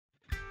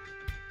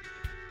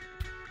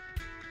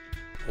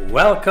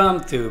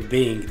Welcome to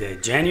Being the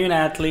Genuine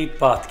Athlete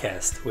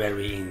podcast, where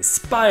we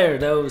inspire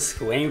those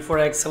who aim for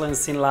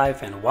excellence in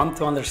life and want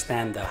to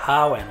understand the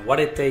how and what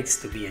it takes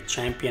to be a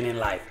champion in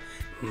life.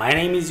 My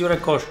name is Jure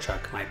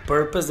Koschak. My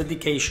purpose,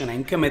 dedication,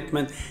 and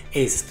commitment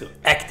is to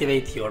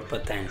activate your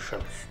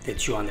potential,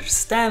 that you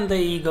understand the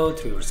ego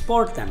through your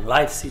sport and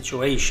life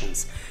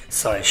situations.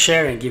 So I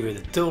share and give you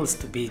the tools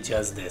to be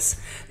just this,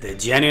 the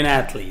genuine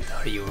athlete.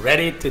 Are you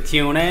ready to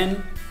tune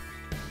in?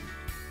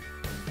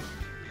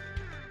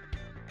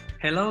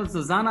 Hello,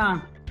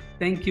 Zuzana.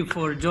 Thank you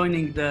for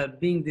joining the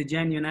Being the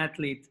Genuine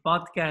Athlete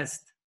podcast.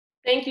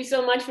 Thank you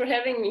so much for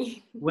having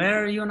me.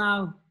 Where are you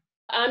now?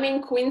 I'm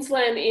in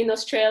Queensland in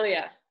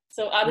Australia,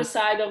 so other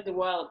side of the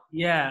world.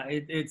 Yeah,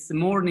 it's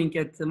morning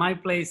at my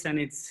place and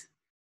it's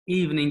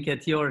evening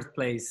at your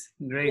place.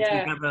 Great.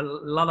 Yeah. We have a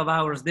lot of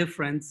hours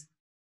difference.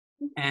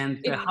 And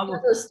It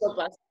doesn't stop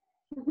us.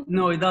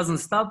 No, it doesn't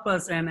stop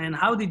us. And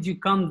how did you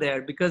come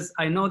there? Because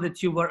I know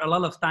that you were a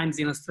lot of times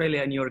in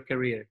Australia in your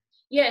career.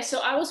 Yeah, so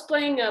I was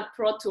playing a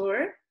pro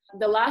tour.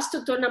 The last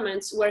two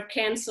tournaments were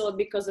canceled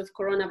because of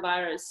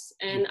coronavirus.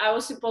 And I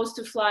was supposed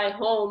to fly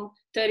home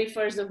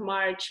 31st of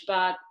March,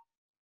 but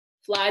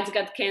flights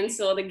got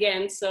canceled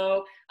again.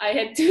 So I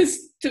had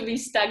to be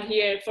stuck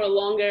here for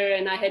longer,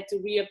 and I had to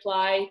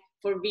reapply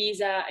for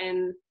visa.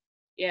 And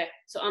yeah,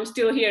 so I'm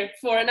still here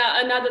for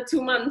another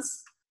 2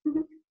 months.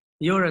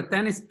 You're a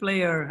tennis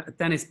player, a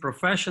tennis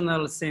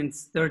professional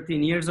since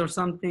 13 years or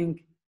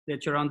something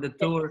that you're on the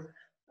tour.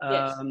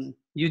 Yes.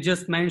 You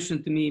just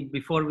mentioned to me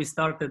before we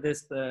started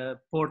this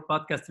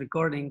podcast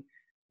recording,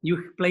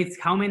 you played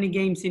how many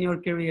games in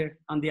your career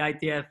on the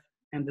ITF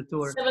and the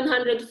tour?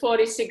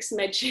 746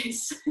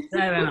 matches.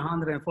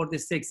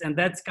 746. And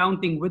that's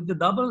counting with the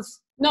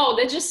doubles? No,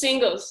 they're just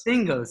singles.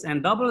 Singles.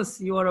 And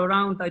doubles, you are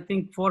around, I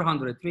think,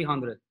 400,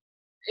 300.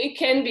 It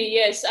can be,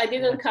 yes. I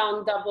didn't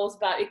count doubles,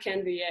 but it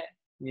can be, yeah.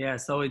 Yeah,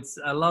 so it's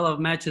a lot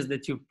of matches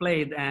that you've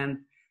played. And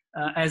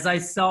as I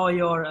saw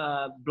your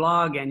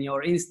blog and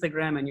your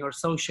Instagram and your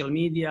social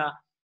media,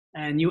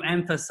 and you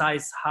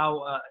emphasize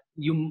how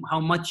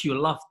much you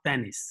love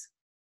tennis.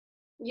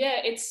 Yeah,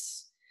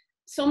 it's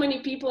so many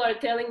people are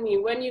telling me,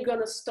 when you're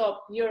gonna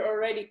stop? You're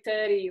already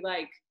 30.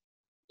 Like,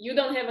 you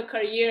don't have a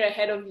career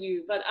ahead of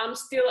you. But I'm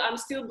still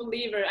a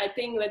believer. I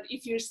think that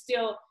if you're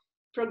still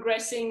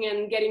progressing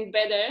and getting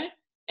better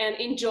and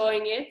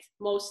enjoying it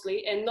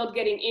mostly and not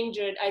getting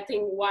injured, I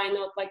think why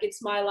not? Like,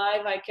 it's my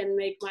life. I can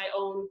make my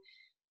own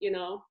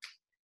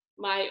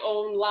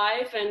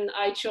life, and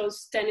I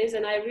chose tennis,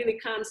 and I really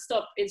can't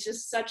stop. It's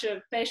just such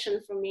a passion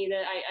for me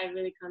that I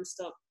really can't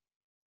stop.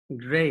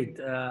 Great.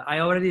 I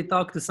already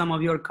talked to some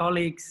of your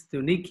colleagues,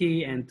 to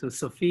Nikki and to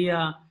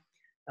Sofia,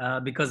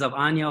 because of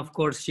Anya, of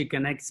course. She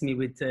connects me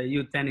with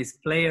you tennis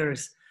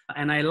players,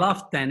 and I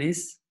love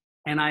tennis,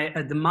 and I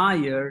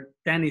admire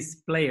tennis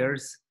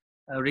players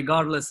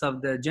regardless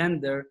of the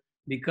gender,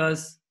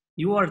 because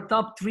you are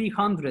top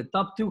 300,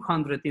 top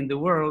 200 in the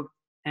world.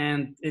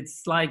 And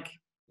it's like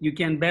you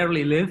can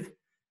barely live.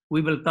 We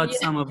will touch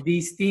some of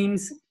these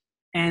teams,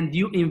 and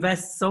you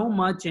invest so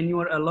much, and you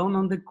are alone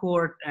on the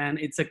court. And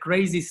it's a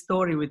crazy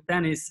story with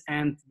tennis.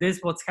 And this,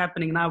 what's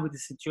happening now with the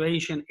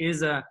situation,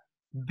 is a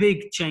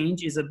big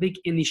change, is a big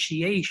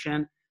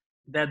initiation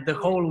that the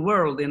whole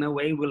world, in a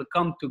way, will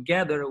come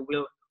together,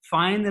 will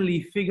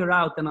finally figure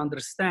out and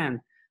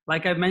understand.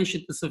 Like I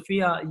mentioned to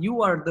Sofia,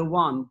 you are the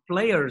one,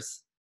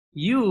 players,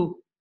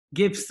 you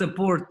give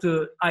support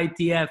to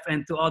ITF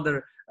and to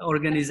other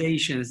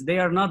organizations. They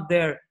are not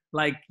there,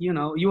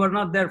 you are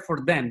not there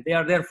for them. They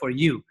are there for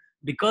you,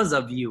 because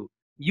of you.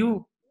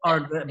 You are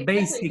the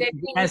basic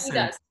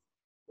essence.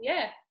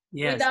 Yeah.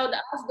 Yes. Without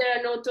us, there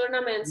are no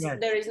tournaments. Yes.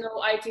 There is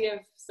no ITF.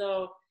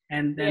 So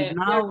and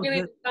now we're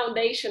really the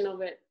foundation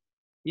of it.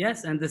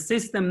 Yes, and the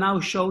system now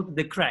showed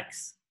the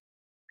cracks.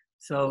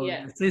 So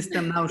the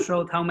system now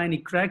showed how many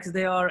cracks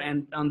there are.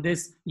 And on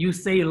this, you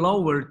say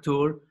lower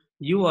tour,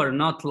 you are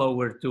not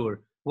lower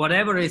tour.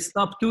 Whatever is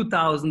top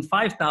 2,000,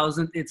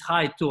 5,000, it's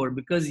high tour,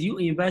 because you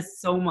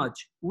invest so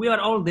much. We are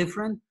all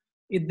different.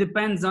 It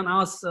depends on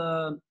us.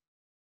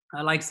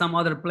 Like some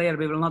other player,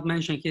 we will not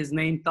mention his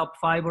name, top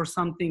 5 or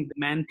something, the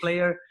man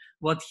player,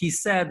 what he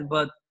said,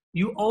 but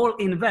you all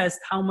invest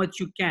how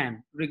much you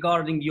can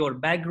regarding your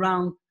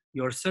background,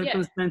 your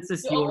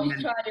circumstances. You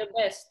always try your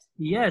best.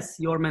 Yes,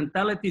 your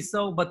mentality.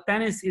 So, but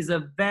tennis is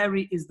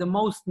the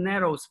most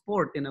narrow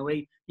sport in a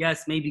way.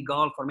 Yes, maybe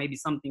golf or maybe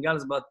something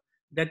else, but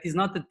that is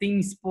not a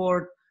team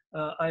sport.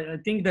 I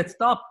think that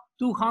top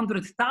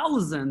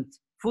 200,000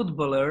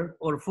 footballer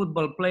or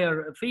football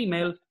player,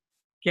 female,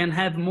 can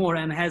have more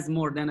and has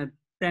more than a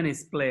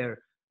tennis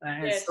player.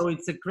 So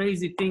it's a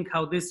crazy thing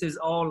how this is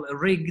all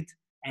rigged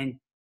and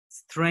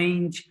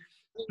strange.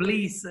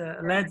 Please,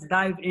 let's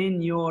dive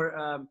in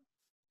your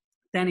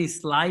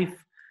tennis life,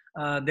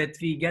 that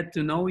we get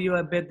to know you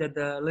a bit, that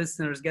the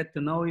listeners get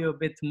to know you a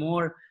bit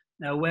more.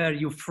 Where are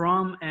you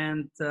from,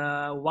 and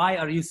why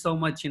are you so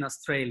much in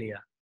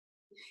Australia?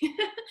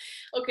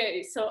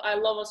 Okay, so I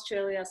love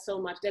Australia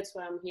so much. That's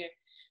why I'm here.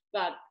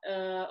 But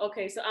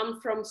okay, so I'm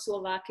from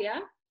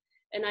Slovakia,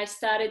 And I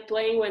started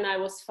playing when I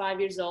was 5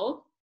 years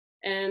old.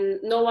 And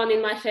no one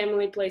in my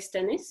family plays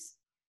tennis.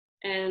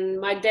 And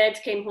my dad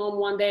came home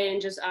one day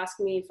and just asked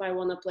me if I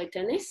want to play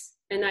tennis.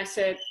 And I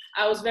said,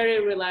 I was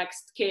very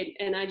relaxed kid.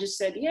 And I just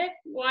said, yeah,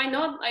 why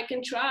not? I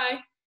can try.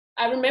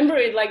 I remember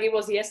it like it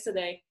was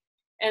yesterday.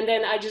 And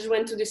then I just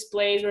went to this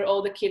place where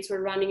all the kids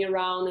were running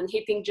around and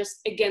hitting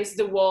just against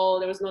the wall.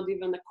 There was not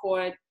even a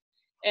court.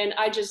 And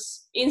I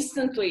just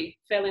instantly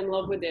fell in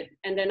love with it.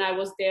 And then I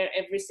was there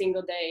every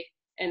single day.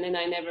 And then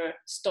I never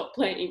stopped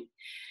playing.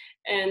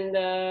 And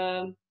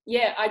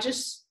I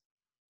just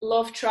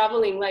love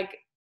traveling. Like,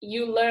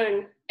 you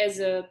learn as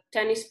a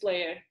tennis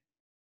player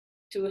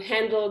to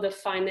handle the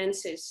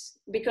finances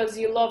because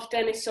you love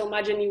tennis so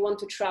much and you want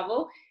to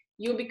travel.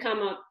 You become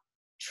a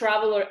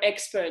traveler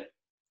expert.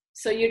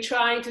 So you're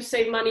trying to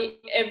save money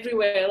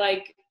everywhere.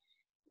 Like,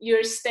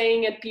 you're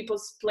staying at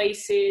people's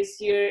places,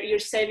 you're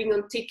saving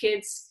on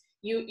tickets.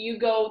 You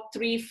go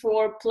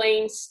 3-4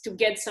 planes to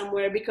get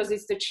somewhere because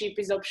it's the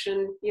cheapest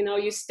option. You know,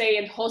 you stay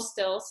at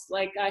hostels.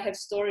 Like, I have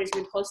stories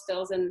with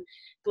hostels and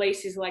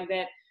places like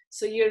that.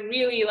 So you're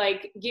really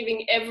like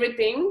giving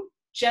everything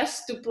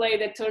just to play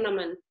the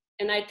tournament.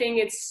 And I think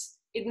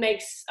it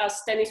makes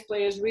us tennis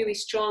players really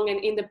strong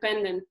and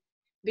independent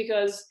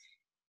because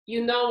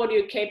you know what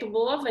you're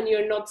capable of and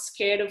you're not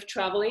scared of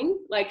traveling.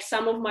 Like,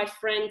 some of my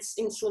friends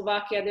in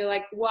Slovakia, they're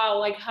like, wow,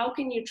 like, how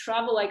can you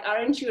travel? Like,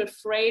 aren't you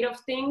afraid of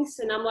things?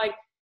 And I'm like,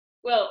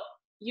 well,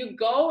 you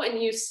go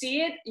and you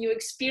see it, you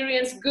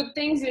experience good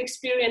things, you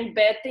experience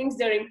bad things.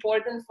 They're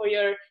important for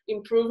your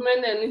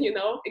improvement and, you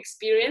know,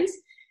 experience.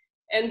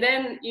 And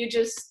then you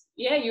just,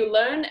 you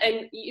learn,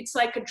 and it's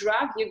like a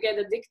drug. You get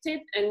addicted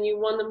and you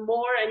want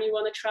more and you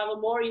want to travel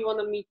more. You want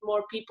to meet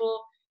more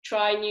people,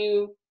 try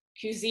new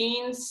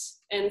cuisines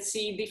and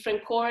see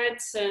different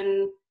courts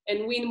and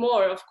win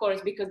more, of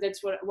course, because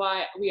that's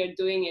why we are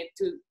doing it,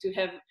 to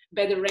have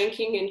better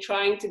ranking and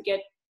trying to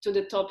get to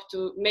the top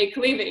to make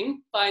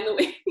living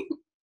finally.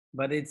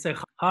 But it's a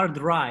hard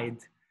ride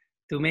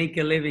to make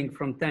a living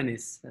from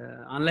tennis,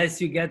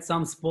 unless you get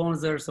some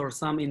sponsors or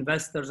some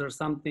investors or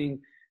something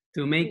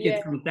to make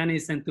it from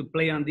tennis and to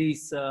play on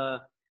these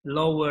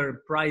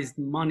lower priced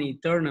money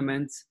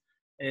tournaments.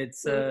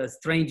 It's a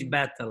strange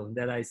battle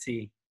that I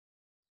see.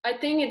 I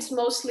think it's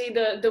mostly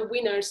the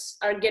winners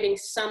are getting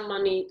some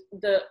money.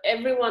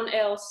 Everyone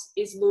else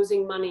is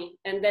losing money,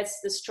 and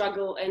that's the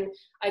struggle. And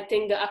I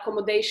think the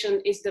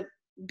accommodation is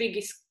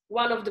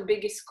one of the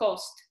biggest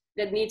costs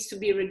that needs to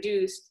be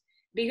reduced,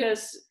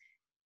 because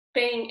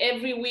paying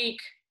every week,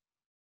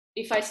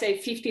 if I say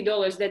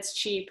 $50, that's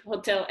cheap,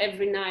 hotel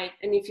every night.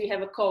 And if you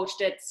have a coach,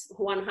 that's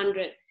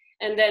 $100.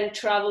 And then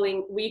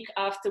traveling week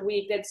after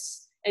week,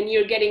 and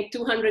you're getting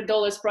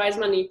 $200 prize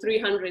money,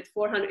 $300,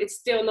 $400. It's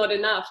still not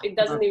enough. It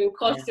doesn't even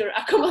cost your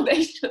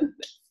accommodation.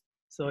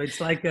 So it's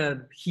like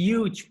a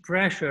huge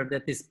pressure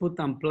that is put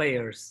on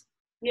players.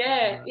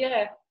 Yeah.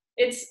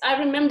 I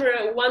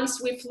remember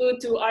once we flew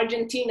to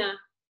Argentina,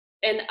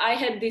 and I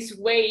had this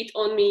weight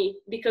on me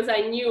because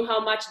I knew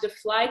how much the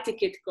flight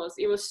ticket cost.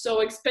 It was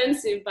so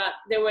expensive, but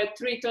there were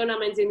 3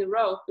 tournaments in a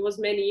row. It was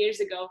many years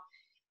ago.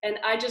 And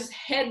I just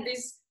had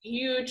this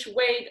huge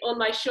weight on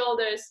my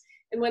shoulders.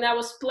 And when I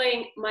was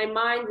playing, my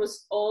mind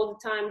was all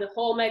the time, the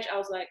whole match, I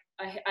was like,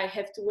 I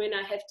have to win,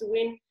 I have to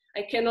win.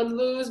 I cannot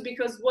lose,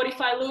 because what if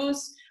I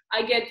lose?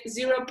 I get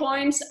 0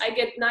 points, I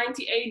get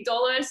 $98.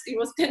 It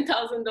was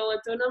 $10,000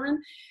 tournament.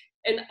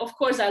 And of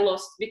course I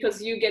lost,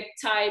 because you get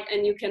tired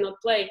and you cannot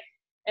play.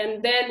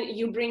 And then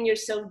you bring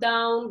yourself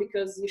down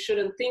because you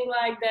shouldn't think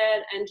like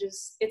that. And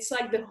just, it's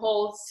like the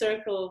whole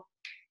circle.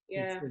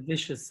 Yeah. It's a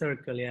vicious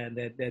circle,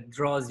 that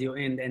draws you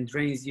in and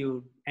drains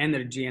you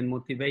energy and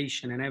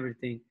motivation and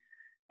everything.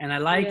 And I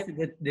like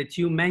that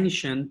you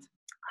mentioned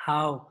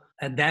how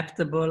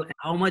adaptable,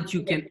 how much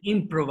you can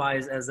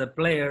improvise as a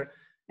player,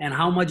 and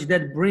how much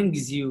that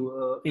brings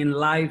you in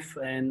life.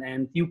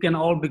 And you can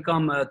all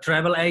become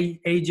travel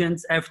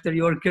agents after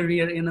your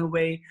career in a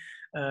way,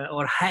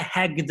 or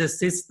hack the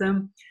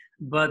system.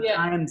 But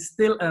I am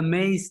still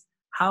amazed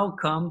how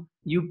come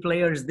you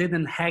players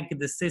didn't hack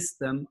the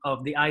system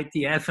of the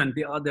ITF and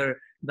the other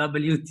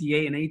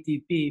WTA and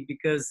ATP,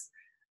 because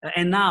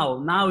and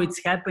now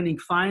it's happening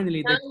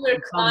finally. Now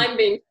we're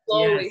climbing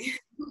slowly. Yes.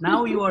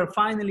 Now you are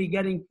finally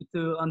getting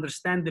to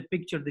understand the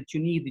picture that you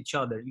need each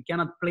other. You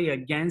cannot play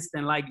against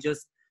and like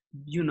just,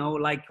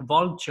 like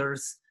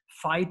vultures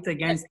fight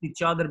against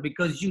each other,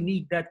 because you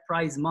need that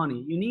prize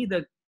money. You need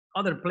the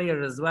other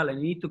players as well, and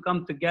you need to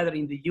come together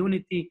in the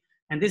unity.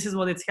 And this is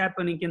what is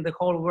happening in the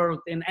whole world,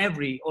 in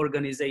every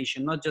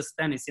organization, not just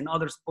tennis, in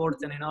other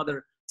sports and in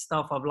other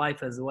stuff of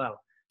life as well.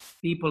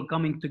 People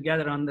coming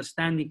together,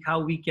 understanding how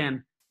we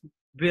can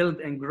build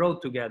and grow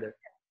together.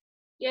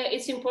 Yeah,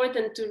 it's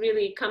important to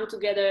really come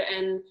together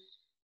and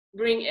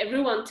bring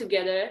everyone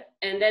together.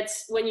 And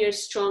that's when you're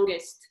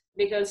strongest.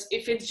 Because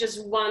if it's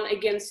just 1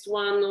 against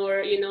 1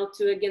 or,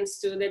 2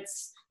 against 2,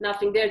 that's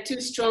nothing. They're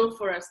too strong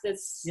for us.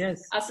 That's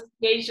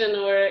association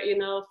or,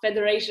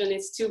 federation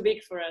is too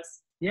big for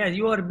us. Yeah,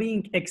 you are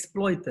being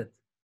exploited.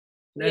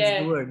 That's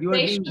the Yeah, word. You are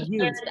they being should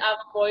hear used. our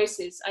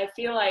voices. I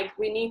feel like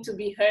we need to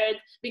be heard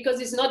because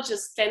it's not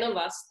just 10 of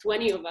us,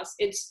 20 of us,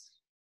 it's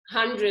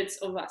hundreds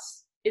of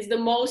us. It's the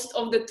most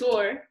of the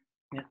tour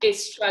Yeah.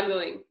 is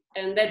struggling.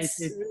 And It, that's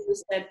it, really the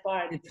sad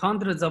part. it's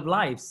hundreds of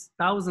lives,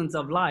 thousands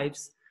of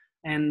lives,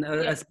 and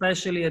Yeah,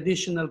 especially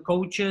additional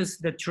coaches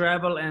that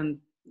travel. And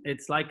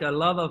it's like a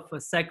lot of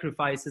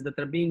sacrifices that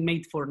are being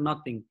made for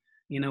nothing,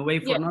 in a way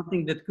for yeah.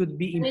 nothing that could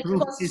be And it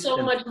improved costs so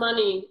systems. much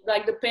money.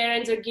 Like the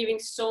parents are giving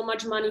so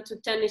much money to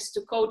tennis,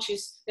 to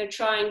coaches. They're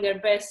trying their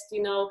best,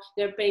 you know,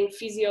 they're paying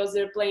physios,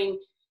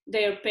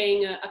 they're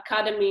paying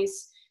academies.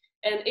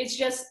 And it's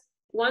just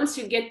once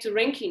you get to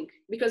ranking,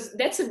 because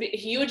that's a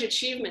huge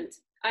achievement.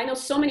 I know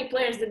so many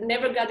players that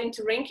never got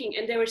into ranking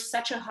and they were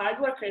such a hard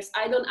workers.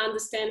 I don't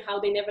understand how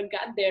they never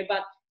got there,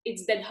 but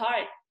it's that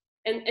hard.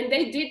 And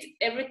they did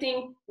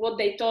everything what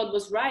they thought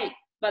was right.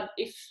 But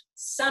if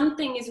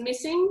something is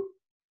missing,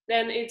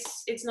 then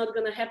it's not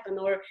gonna happen,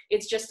 or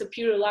it's just a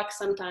pure luck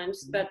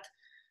sometimes. But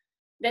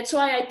that's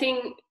why I think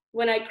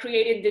when I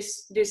created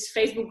this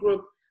Facebook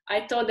group,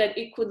 I thought that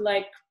it could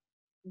like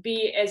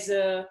be as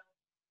a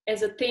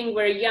thing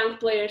where young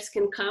players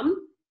can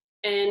come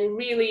and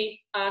really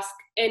ask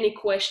any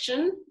question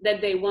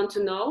that they want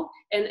to know,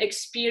 and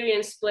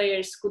experienced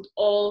players could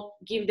all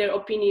give their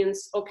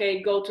opinions.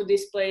 Okay, go to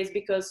this place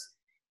because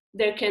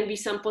there can be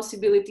some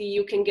possibility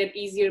you can get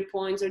easier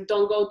points, or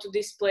don't go to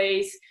this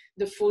place,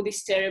 the food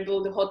is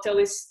terrible, the hotel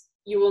is,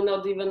 you will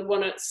not even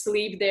want to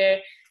sleep there.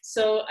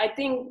 So I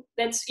think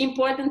that's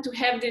important to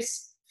have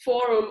this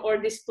forum or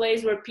this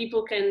place where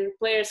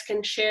players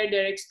can share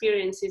their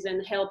experiences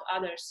and help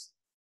others.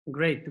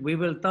 Great. We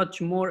will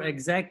touch more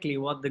exactly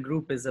what the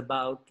group is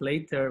about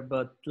later,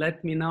 but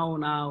let me know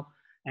now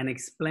and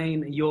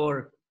explain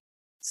your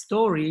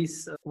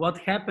stories. What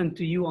happened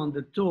to you on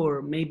the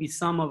tour? Maybe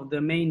some of the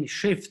main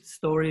shift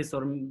stories,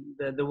 or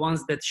the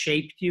ones that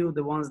shaped you,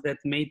 the ones that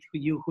made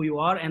you who you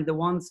are, and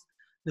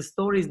the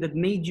stories that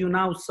made you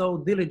now so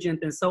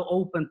diligent and so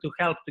open to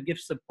help, to give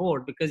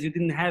support, because you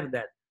didn't have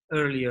that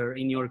earlier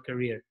in your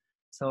career.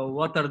 So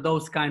what are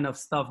those kind of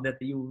stuff that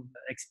you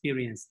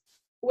experienced?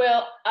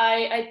 Well,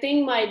 I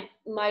think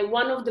my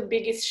one of the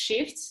biggest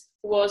shifts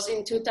was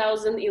in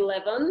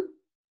 2011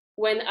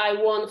 when I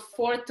won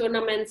 4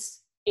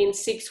 tournaments in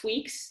 6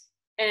 weeks.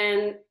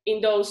 And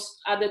in those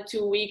other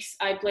 2 weeks,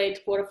 I played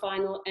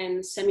quarterfinal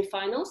and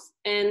semifinals.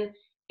 And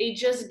it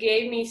just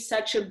gave me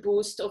such a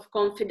boost of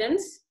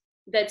confidence.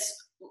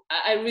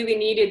 I really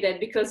needed that,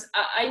 because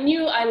I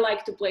knew I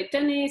like to play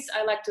tennis.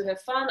 I like to have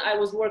fun. I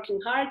was working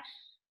hard,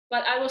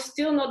 but I was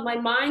still not, my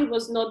mind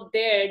was not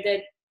there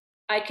that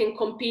I can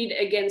compete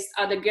against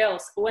other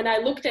girls. When I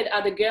looked at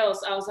other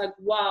girls, I was like,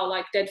 wow,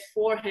 like that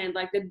forehand,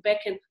 like that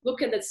backhand,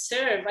 look at that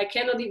serve. I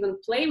cannot even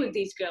play with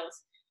these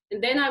girls.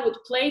 And then I would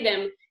play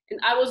them, and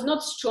I was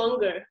not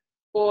stronger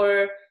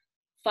or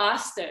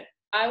faster.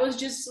 I was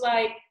just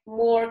like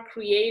more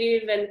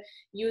creative and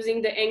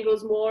using the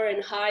angles more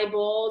and high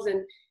balls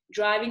and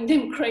driving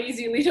them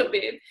crazy a little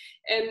bit.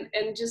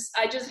 And just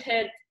I just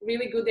had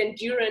really good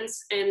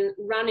endurance and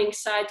running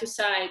side to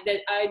side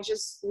that I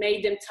just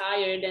made them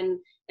tired. And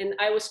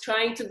I was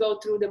trying to go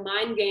through the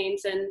mind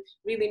games and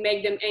really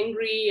make them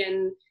angry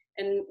and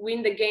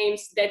win the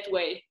games that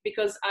way,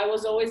 because I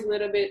was always a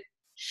little bit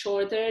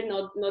shorter,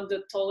 not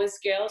the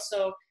tallest girl.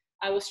 So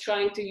I was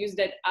trying to use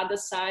that other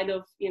side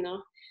of, you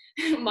know,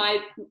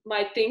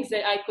 my things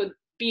that I could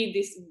be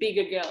these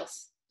bigger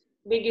girls.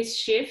 Biggest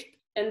shift.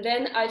 And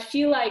then I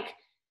feel like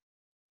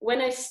when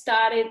I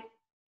started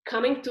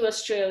coming to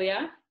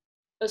Australia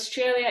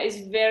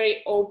is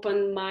very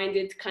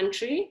open-minded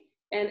country,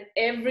 and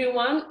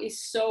everyone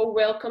is so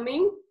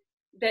welcoming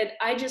that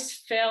I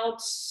just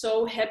felt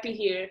so happy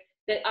here,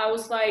 that I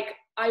was like,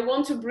 I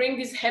want to bring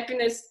this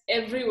happiness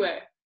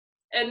everywhere.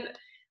 And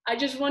I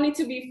just wanted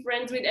to be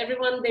friends with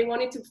everyone. They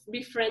wanted to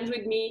be friends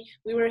with me.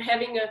 We were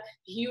having a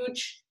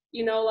huge,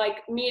 you know,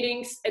 like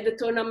meetings at the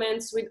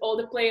tournaments with all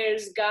the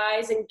players,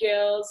 guys and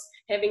girls,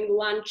 having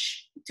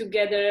lunch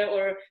together,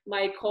 or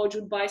my coach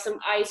would buy some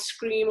ice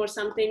cream or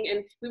something,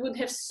 and we would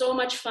have so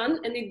much fun.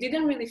 And it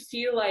didn't really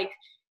feel like,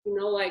 you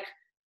know, like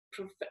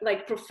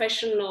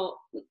professional.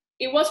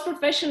 It was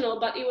professional,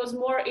 but it was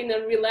more in a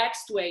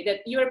relaxed way,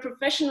 that you're a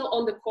professional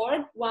on the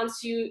court.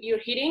 Once you're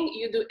hitting,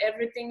 you do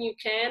everything you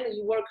can,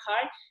 you work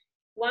hard.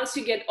 Once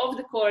you get off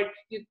the court,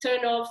 you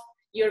turn off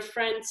your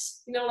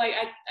friends, you know, like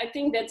I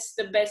think that's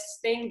the best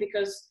thing,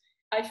 because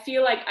I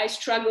feel like I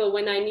struggle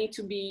when I need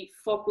to be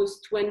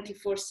focused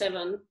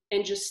 24/7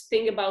 and just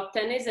think about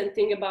tennis and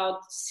think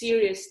about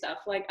serious stuff.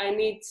 Like I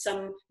need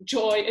some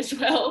joy as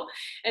well,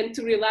 and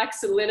to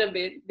relax a little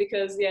bit,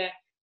 because yeah,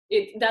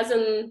 it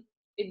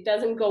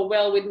doesn't go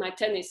well with my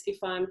tennis if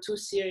I'm too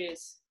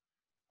serious.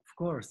 Of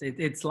course,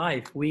 it's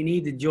life. We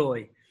need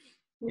joy.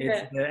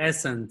 It's Yeah. the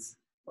essence.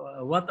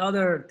 What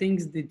other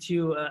things did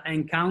you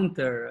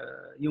encounter?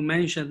 You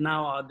mentioned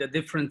now the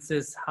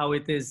differences, how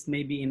it is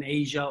maybe in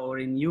Asia or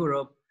in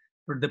Europe,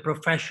 for the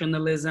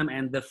professionalism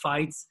and the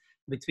fights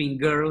between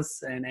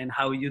girls, and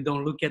how you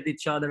don't look at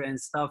each other and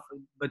stuff.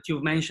 But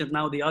you've mentioned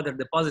now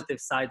the positive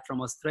side from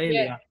Yeah.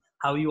 Australia.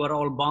 how you are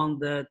all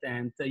bonded.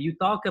 And you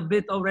talk a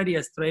bit already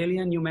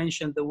Australian. You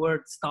mentioned the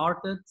word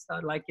started,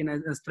 like in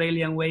an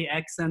Australian way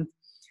accent.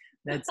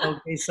 That's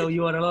okay. So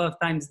you are a lot of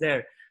times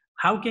there.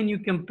 How can you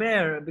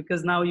compare?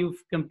 Because now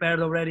you've compared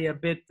already a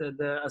bit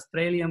the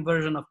Australian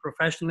version of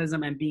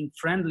professionalism and being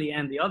friendly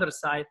and the other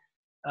side.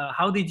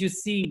 How did you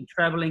see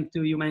traveling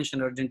to, you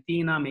mentioned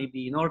Argentina,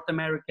 maybe North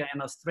America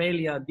and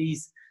Australia,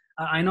 these,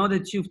 I know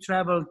that you've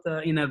traveled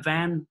in a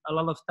van a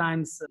lot of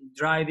times,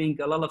 driving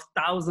a lot of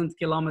 1,000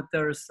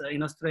 kilometers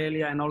in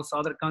Australia and also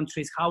other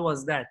countries. How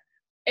was that?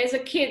 As a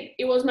kid,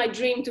 it was my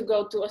dream to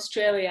go to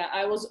Australia.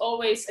 I was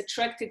always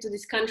attracted to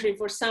this country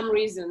for some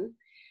reason.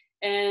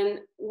 And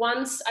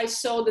once I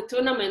saw the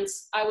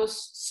tournaments, I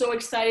was so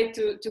excited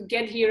to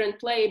get here and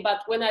play. But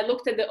when I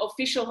looked at the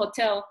official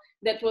hotel,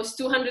 that was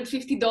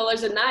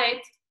 $250 a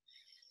night,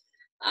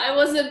 I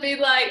was a bit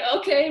like,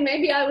 okay,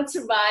 maybe I would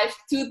survive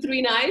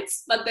 2-3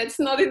 nights, but that's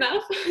not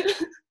enough.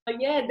 But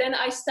yeah, then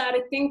I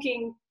started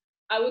thinking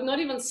I would not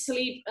even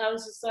sleep. I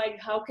was just like,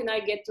 how can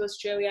I get to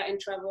Australia and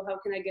travel? How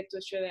can I get to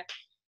Australia?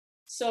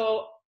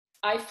 So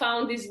I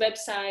found this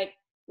website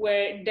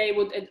where they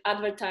would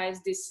advertise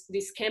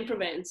these camper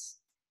vans.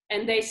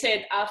 And they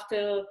said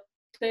after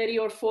 30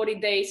 or 40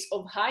 days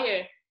of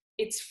hire,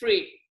 it's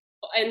free.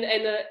 And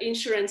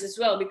insurance as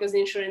well, because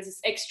insurance is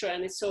extra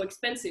and it's so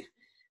expensive.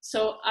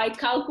 So I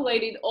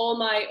calculated all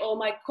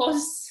my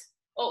costs,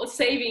 all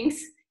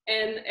savings,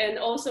 and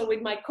also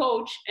with my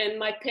coach and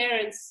my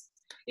parents,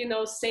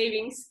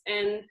 savings,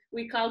 and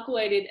we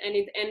calculated, and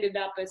it ended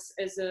up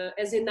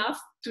as enough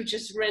to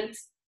just rent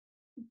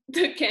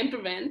the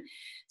camper van.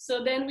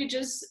 So then we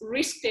just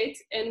risked it,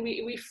 and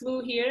we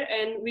flew here,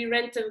 and we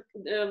rented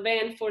a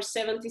van for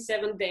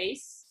 77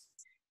 days.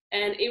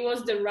 And it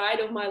was the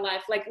ride of my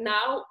life. Like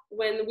now,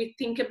 when we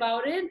think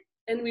about it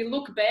and we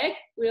look back,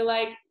 we're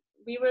like,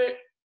 we were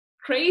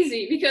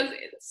crazy because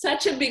it's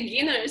such a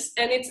beginners,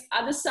 and it's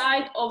other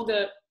side of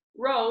the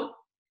road,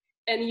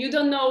 and you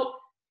don't know.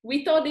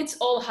 We thought it's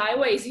all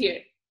highways here.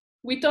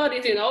 We thought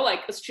it,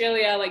 like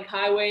Australia, like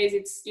highways,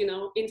 it's,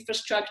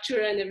 infrastructure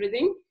and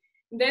everything.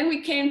 Then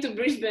we came to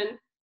Brisbane.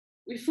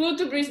 We flew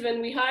to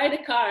Brisbane. We hired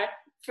a car.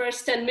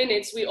 First 10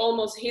 minutes, we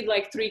almost hit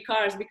like 3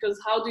 cars, because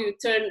how do you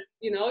turn,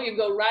 you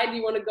go right,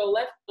 you want to go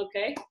left,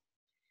 okay?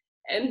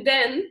 And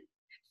then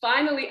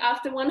finally,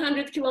 after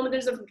 100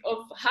 kilometers of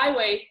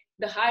highway,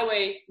 the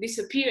highway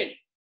disappeared.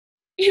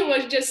 It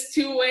was just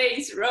 2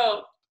 ways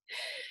road.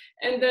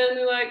 And then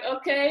we're like,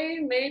 okay,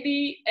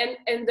 maybe,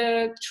 and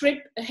the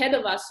trip ahead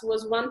of us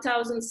was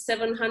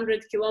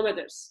 1,700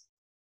 kilometers.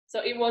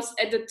 So it was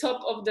at the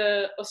top of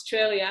the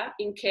Australia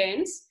in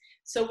Cairns.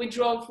 So we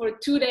drove for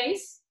 2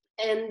 days.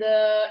 And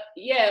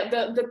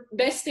the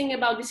best thing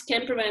about this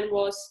camper van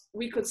was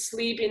we could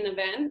sleep in the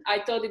van. I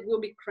thought it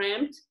would be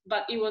cramped,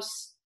 but it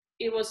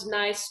was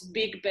nice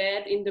big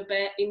bed in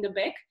the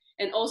back,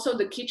 and also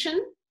the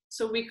kitchen,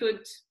 so we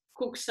could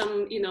cook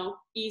some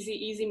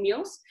easy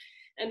meals,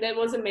 and that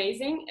was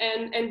amazing.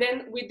 And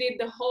then we did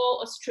the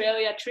whole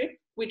Australia trip,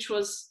 which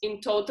was in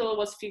total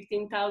was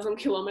 15,000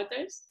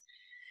 kilometers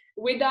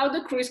without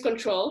the cruise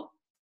control.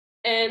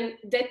 And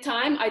that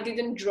time I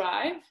didn't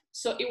drive,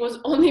 so it was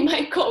only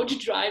my coach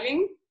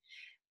driving.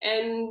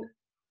 And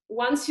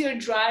once you're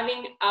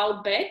driving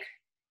out back,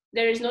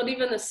 there is not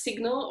even a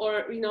signal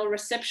or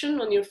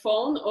reception on your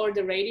phone or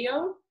the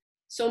radio.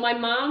 So my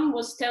mom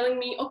was telling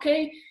me,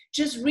 okay,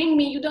 just ring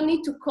me, you don't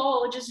need to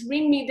call, just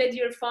ring me that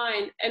you're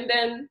fine. And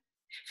then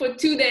for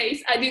 2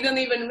 days I didn't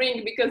even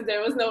ring because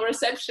there was no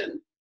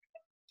reception.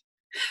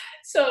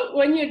 So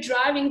when you're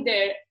driving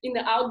there in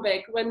the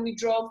outback, when we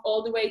drove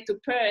all the way to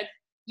Perth,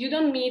 you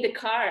don't meet a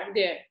car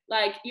there.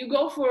 Like you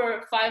go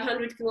for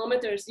 500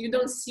 kilometers, you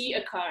don't see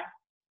a car.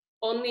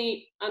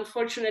 Only,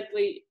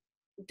 unfortunately,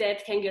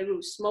 dead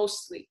kangaroos,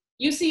 mostly.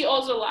 You see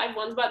also live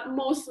ones, but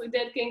mostly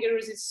dead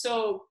kangaroos. It's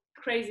so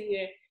crazy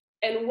here.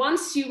 And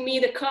once you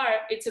meet a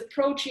car, it's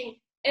approaching,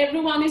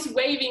 everyone is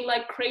waving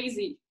like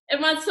crazy.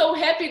 Everyone's so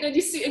happy that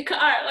you see a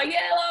car, like,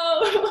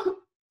 hello,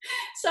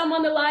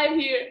 someone alive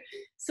here.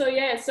 So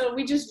yeah, so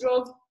we just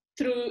drove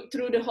through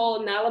the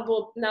whole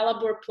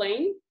Nullarbor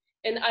plain.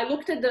 And I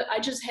looked at I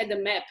just had the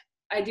map.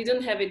 I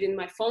didn't have it in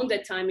my phone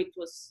that time. It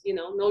was,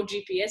 no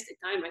GPS at the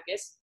time, I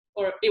guess.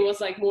 Or it was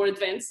like more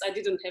advanced. I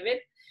didn't have it.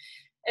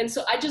 And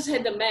so I just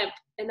had the map.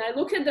 And I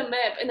look at the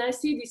map and I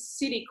see this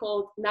city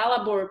called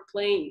Nullarbor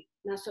Plain.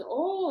 And I said,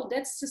 oh,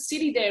 that's the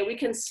city there. We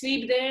can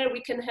sleep there.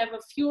 We can have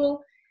a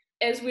fuel.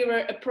 As we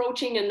were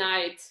approaching a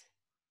night,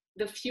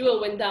 the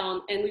fuel went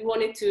down and we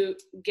wanted to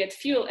get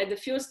fuel at the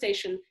fuel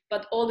station.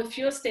 But all the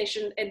fuel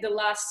stations at the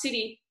last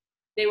city,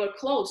 they were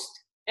closed.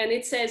 And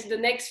it says the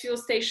next fuel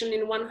station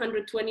in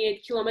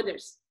 128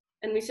 kilometers.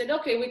 And we said,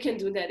 okay, we can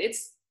do that.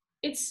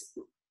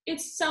 It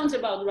sounds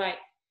about right.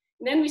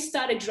 And then we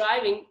started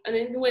driving, and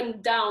it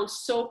went down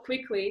so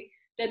quickly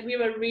that we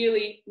were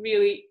really,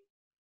 really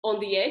on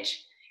the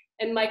edge.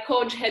 And my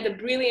coach had a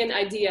brilliant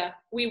idea.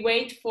 We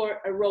wait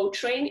for a road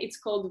train. It's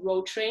called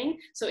road train.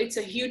 So it's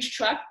a huge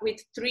truck with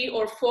 3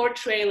 or 4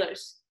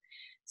 trailers.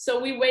 So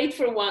we wait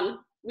for one.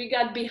 We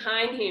got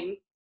behind him.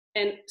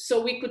 And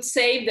so we could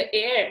save the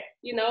air,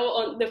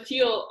 on the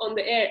fuel on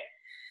the air.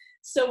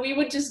 So we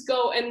would just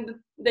go, and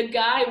the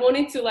guy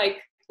wanted to like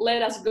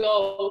let us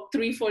go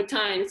 3-4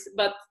 times,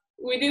 but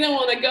we didn't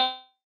want to go.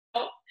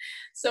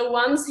 So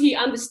once he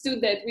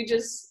understood that, we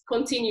just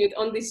continued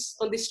on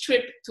this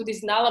trip to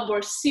this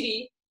Nalabor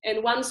city.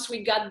 And once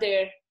we got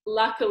there,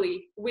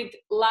 luckily, with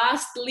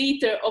last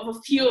liter of a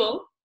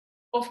fuel,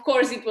 of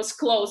course it was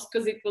closed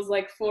because it was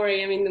like 4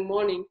 a.m. in the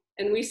morning.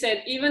 And we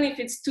said, even if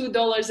it's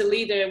 $2 a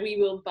liter, we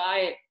will buy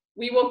it.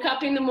 We woke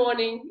up in the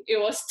morning, it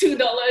was $2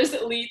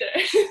 a liter.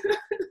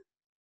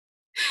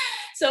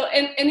 So,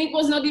 and it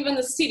was not even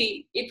a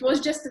city, it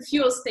was just a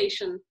fuel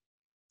station.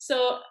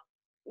 So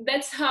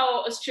that's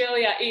how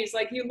Australia is.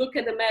 Like, you look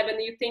at the map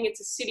and you think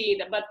it's a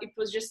city, but it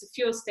was just a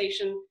fuel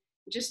station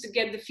just to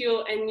get the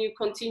fuel, and you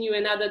continue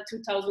another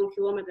 2,000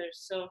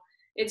 kilometers. So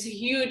it's a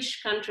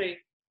huge country.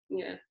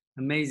 Yeah.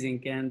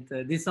 Amazing. And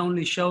this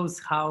only shows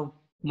how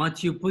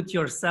much you put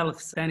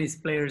yourself, tennis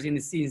players, in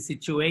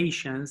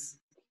situations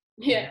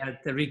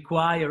that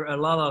require a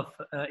lot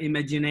of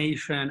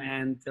imagination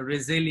and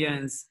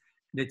resilience,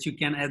 that you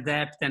can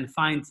adapt and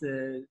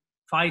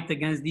fight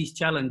against these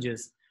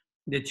challenges,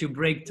 that you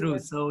break through.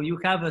 So you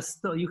have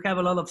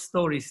a lot of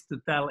stories to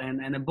tell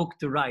and a book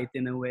to write,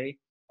 in a way,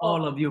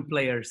 all of you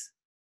players.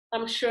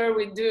 I'm sure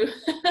we do.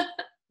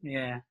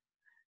 Yeah.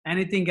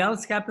 Anything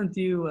else happened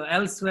to you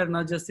elsewhere,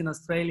 not just in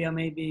Australia,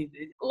 maybe?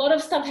 A lot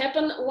of stuff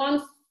happened.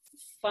 One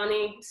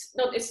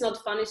it's not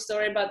funny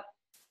story, but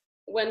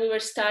when we were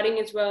studying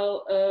as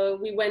well,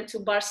 we went to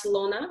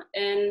Barcelona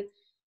and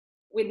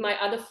with my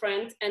other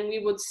friend, and we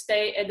would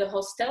stay at the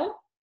hostel.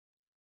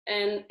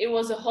 And it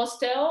was a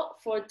hostel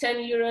for 10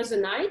 euros a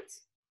night.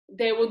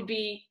 There would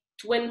be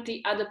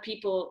 20 other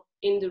people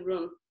in the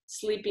room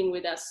sleeping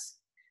with us.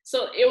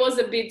 So it was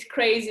a bit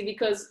crazy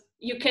because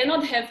you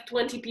cannot have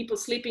 20 people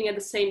sleeping at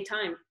the same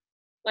time.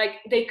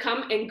 Like, they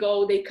come and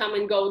go,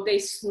 they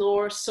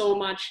snore so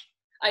much.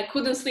 I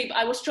couldn't sleep.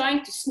 I was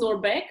trying to snore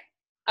back.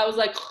 I was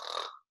like,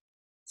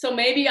 so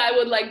maybe I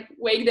would like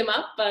wake them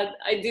up, but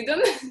I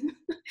didn't.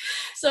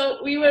 So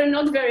we were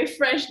not very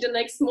fresh the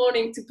next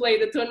morning to play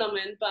the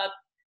tournament, but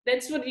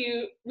that's what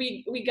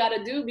we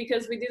gotta do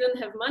because we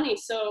didn't have money.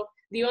 So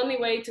the only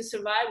way to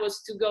survive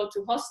was to go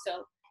to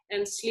hostel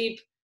and sleep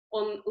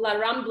on La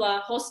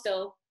Rambla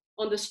hostel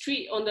on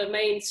the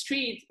main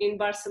street in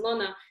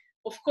Barcelona.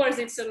 Of course,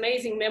 it's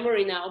amazing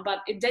memory now, but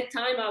at that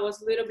time I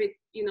was a little bit,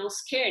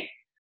 scared.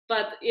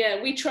 But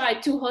yeah, we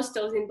tried 2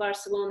 hostels in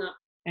Barcelona.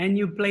 And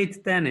you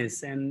played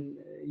tennis, and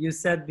you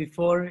said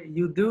before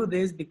you do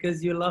this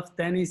because you love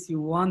tennis, you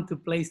want to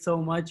play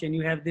so much, and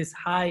you have this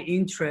high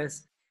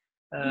interest,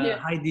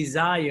 high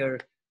desire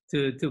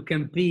to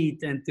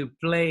compete and to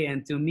play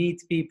and to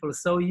meet people.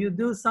 So you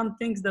do some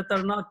things that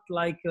are not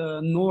like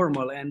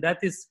normal, and that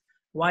is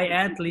why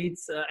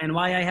athletes and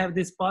why I have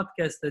this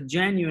podcast, a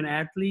genuine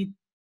athlete,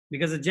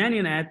 because a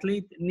genuine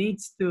athlete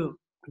needs to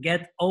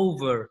get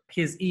over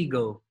his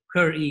ego,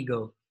 her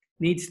ego,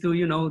 needs to,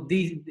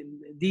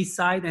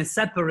 decide and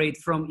separate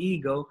from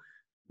ego,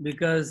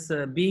 because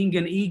being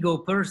an ego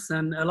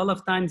person, a lot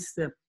of times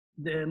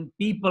the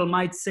people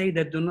might say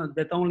that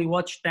only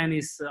watch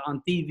tennis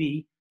on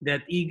TV,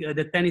 that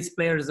the tennis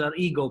players are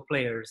ego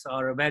players,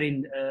 are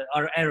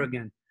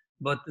arrogant.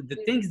 But the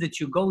things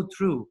that you go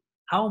through,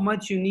 how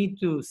much you need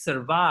to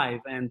survive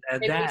and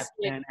adapt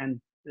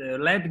and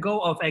let go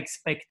of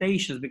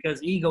expectations,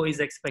 because ego is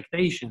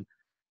expectation.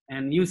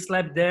 And you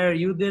slept there,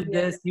 you did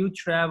this, you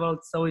traveled.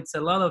 So it's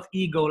a lot of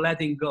ego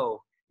letting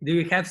go. Do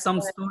you have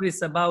some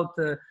stories about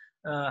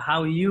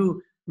how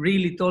you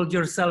really told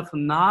yourself,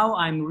 now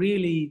I'm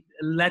really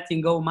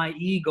letting go my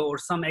ego or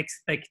some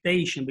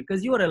expectation?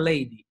 Because you're a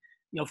lady.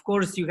 Of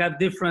course, you have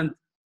different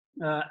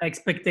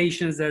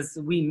expectations as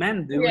we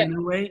men do in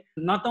a way.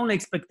 Not only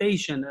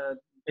expectation,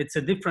 it's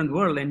a different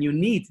world, and you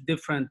need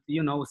different,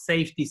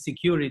 safety,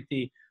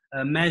 security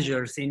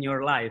measures in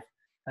your life.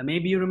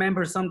 Maybe you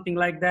remember something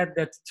like that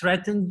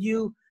threatened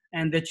you,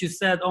 and that you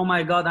said, oh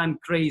my God, I'm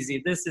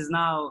crazy. This is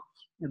now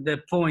the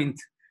point,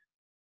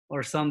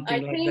 or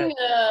something like that. I think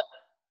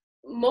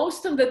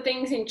most of the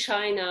things in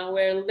China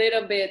were a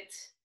little bit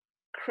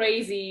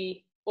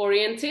crazy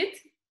oriented.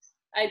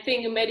 I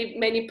think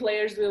many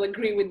players will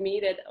agree with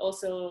me that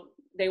also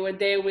they were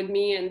there with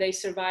me and they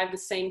survived the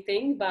same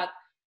thing. But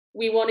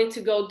we wanted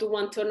to go to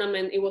one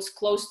tournament. It was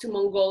close to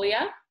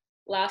Mongolia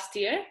last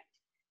year.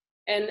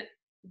 And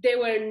they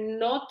were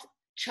not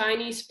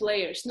Chinese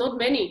players, not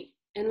many.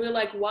 And we're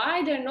like,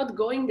 why they're not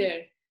going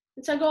there?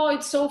 It's like, oh,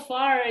 it's so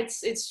far.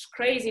 It's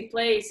crazy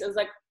place. I was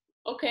like,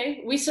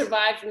 okay, we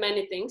survived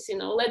many things,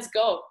 let's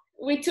go.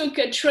 We took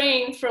a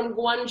train from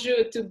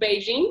Guangzhou to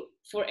Beijing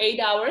for 8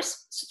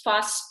 hours,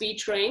 fast speed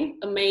train,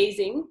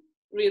 amazing,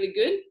 really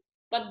good.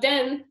 But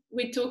then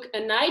we took a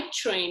night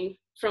train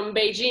from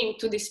Beijing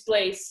to this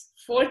place,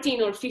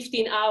 14 or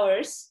 15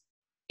 hours.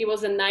 It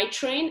was a night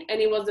train, and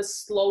it was a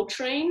slow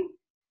train.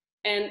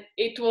 And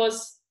it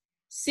was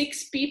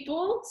 6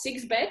 people,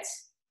 6 beds,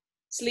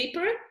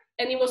 sleeper,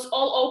 and it was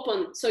all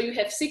open. So you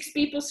have 6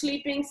 people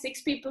sleeping,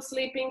 6 people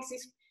sleeping,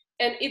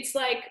 and it's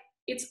like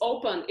it's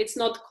open, it's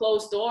not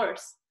closed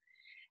doors.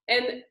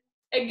 And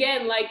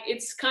again, like,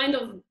 it's kind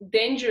of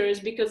dangerous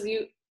because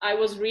I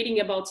was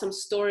reading about some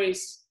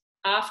stories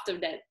after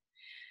that,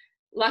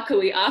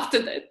 luckily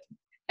after that,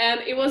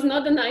 and it was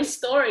not a nice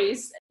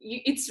stories.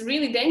 It's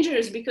really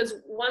dangerous because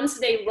once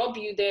they rob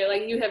you there,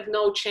 like, you have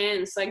no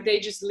chance, like, they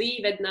just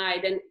leave at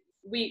night. And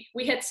we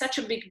had such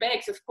a big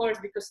bags, of course,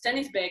 because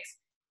tennis bags,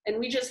 and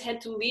we just had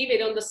to leave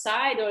it on the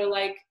side, or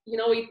like,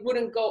 it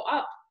wouldn't go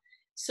up.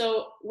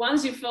 So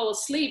once you fall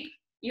asleep,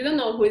 you don't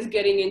know who is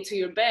getting into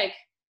your bag.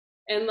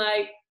 And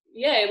like,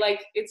 yeah,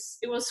 like, it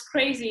was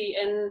crazy,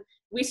 and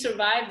we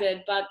survived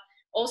it. But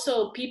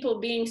also people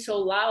being so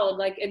loud,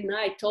 like at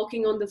night,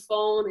 talking on the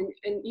phone,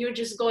 and you're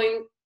just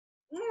going,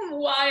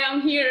 why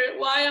I'm here,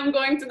 why I'm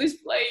going to this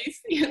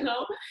place,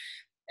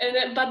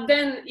 And but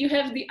then you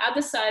have the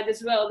other side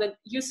as well, that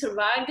you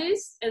survive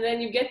this, and then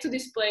you get to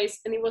this place.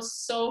 And it was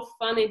so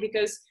funny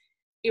because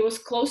it was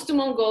close to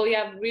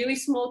Mongolia, really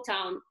small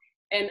town.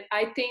 And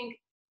I think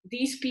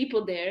these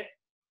people there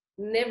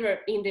never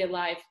in their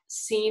life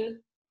seen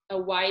a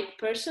white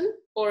person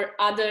or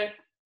other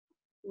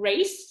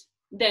race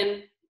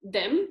than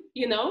them,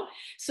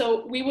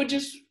 So we would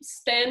just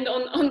stand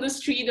on the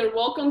street or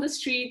walk on the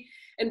street,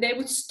 and they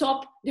would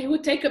stop, they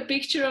would take a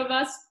picture of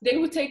us, they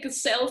would take a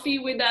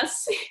selfie with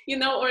us,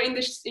 or in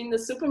the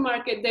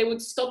supermarket, they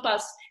would stop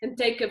us and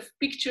take a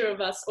picture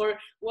of us. Or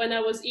when I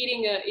was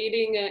eating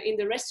in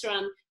the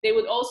restaurant, they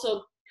would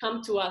also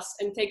come to us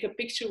and take a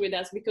picture with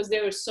us because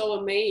they were so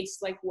amazed,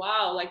 like,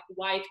 wow, like,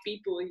 white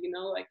people,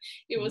 like,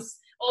 it was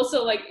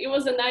also like, it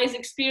was a nice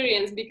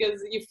experience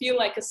because you feel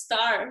like a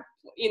star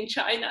in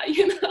China,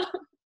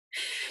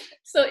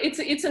 So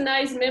it's a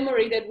nice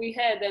memory that we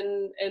had.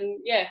 And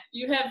yeah,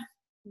 you have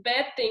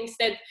bad things.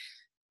 That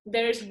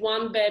there's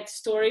one bad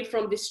story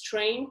from this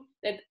train,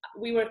 that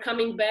we were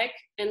coming back,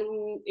 and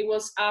it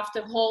was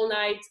after whole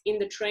night in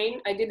the train.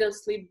 I didn't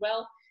sleep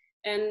well,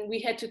 and we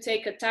had to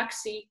take a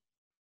taxi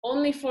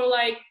only for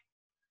like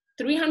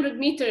 300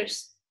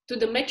 meters to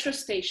the metro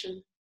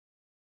station.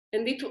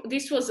 And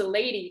this was a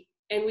lady,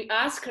 and we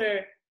asked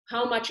her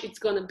how much it's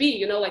gonna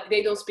be, like,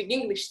 they don't speak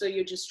English, so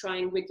you're just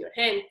trying with your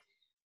hand.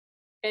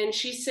 And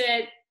she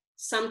said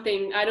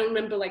something, I don't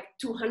remember, like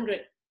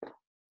 200.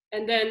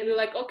 And then we're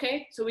like,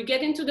 okay. So we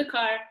get into the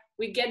car,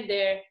 we get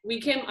there,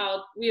 we came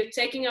out, we are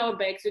taking our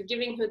bags, we're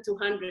giving her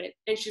 200.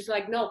 And she's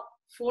like, no,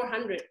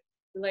 400.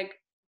 We're like,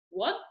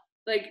 what?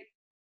 Like,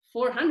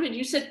 400?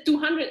 You said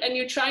 200, and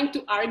you're trying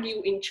to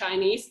argue in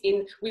Chinese.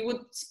 We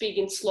would speak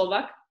in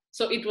Slovak.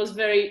 So it was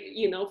very,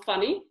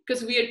 funny,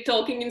 because we are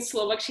talking in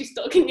Slovak, she's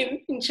talking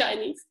in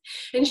Chinese.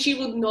 And she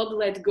would not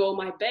let go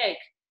my bag.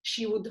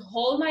 She would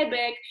hold my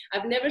bag.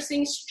 I've never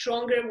seen a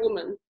stronger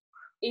woman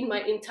in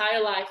my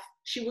entire life.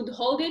 She would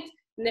hold it.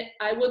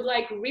 I would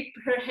like rip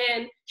her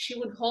hand. She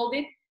would hold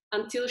it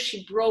until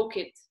she broke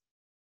it.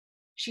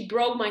 She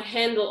broke my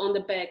handle on the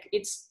bag.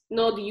 It's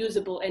not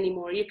usable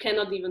anymore. You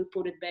cannot even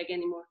put it back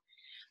anymore.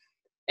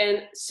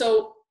 And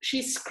so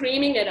she's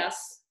screaming at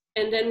us.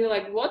 And then we're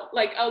like, what?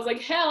 Like, I was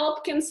like,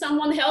 help, can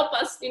someone help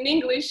us in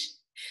English?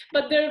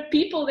 But there are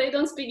people, they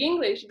don't speak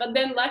English. But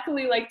then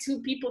luckily, like,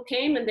 2 people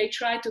came and they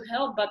tried to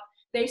help, but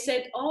they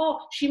said, oh,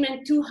 she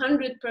meant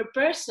 200 per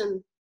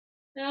person.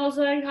 And I was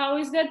like, how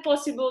is that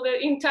possible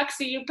that in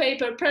taxi you pay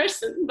per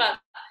person? But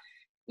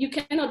you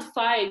cannot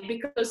fight,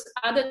 because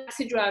other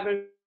taxi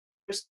drivers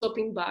were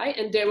stopping by,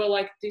 and they were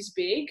like this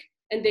big,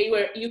 and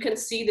you can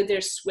see that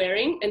they're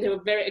swearing, and they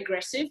were very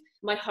aggressive.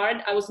 My heart,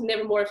 I was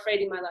never more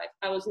afraid in my life.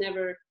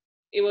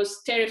 It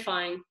was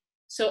terrifying.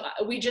 So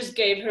we just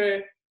gave her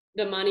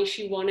the money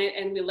she wanted,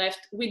 and we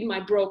left with my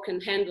broken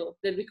handle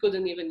that we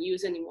couldn't even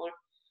use anymore.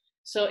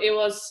 So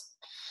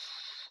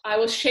I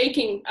was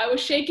shaking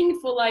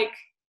for like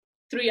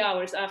 3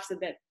 hours after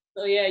that.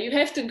 So yeah, you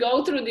have to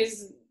go through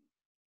these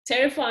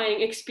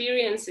terrifying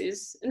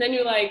experiences, and then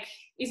you're like,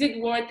 is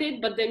it worth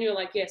it? But then you're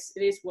like, yes,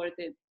 it is worth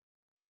it.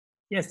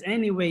 Yes,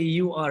 anyway,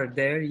 you are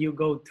there, you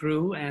go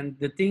through. And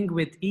the thing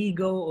with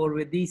ego or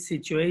with these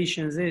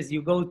situations is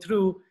you go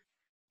through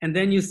and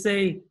then you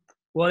say,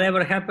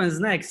 whatever happens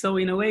next. So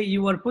in a way,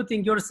 you are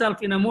putting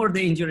yourself in a more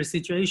dangerous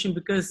situation,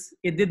 because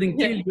it didn't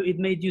kill you, it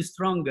made you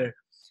stronger.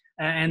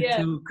 And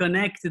to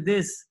connect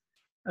this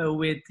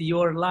with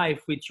your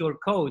life, with your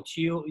coach,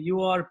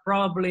 you are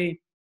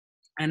probably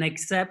an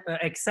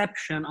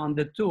exception on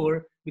the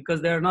tour,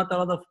 because there are not a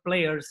lot of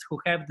players who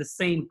have the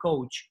same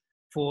coach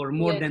for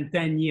more than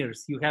 10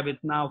 years. You have it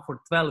now for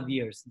 12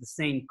 years, the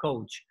same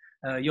coach,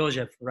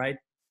 Jozef, right?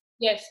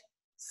 Yes.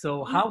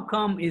 So how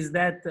come is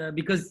that?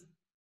 Because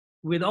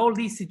with all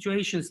these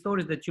situation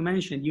stories that you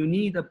mentioned, you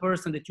need a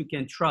person that you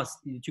can trust,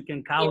 that you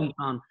can count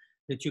on,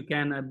 that you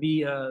can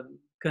be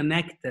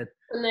connected.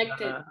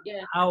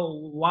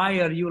 Why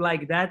are you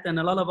like that? And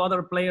a lot of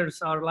other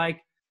players are like,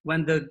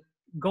 when the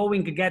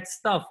going gets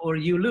tough or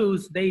you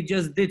lose, they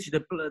just ditch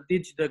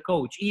the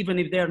coach, even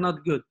if they're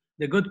not good.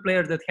 The good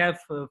players that have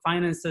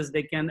finances,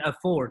 they can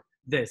afford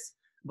this.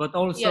 But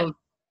also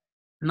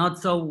not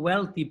so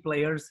wealthy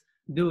players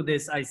do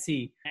this, I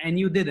see. And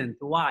you didn't.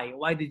 Why?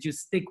 Why did you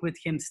stick with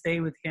him,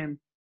 stay with him?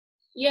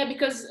 Yeah,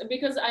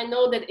 because I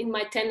know that in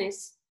my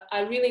tennis,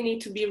 I really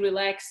need to be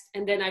relaxed,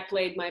 and then I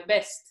played my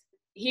best.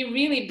 He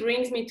really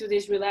brings me to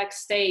this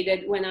relaxed state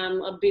that when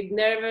I'm a bit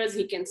nervous,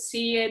 he can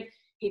see it.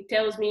 He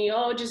tells me,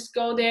 "Oh, just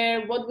go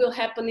there. What will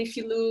happen if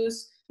you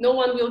lose? No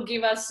one will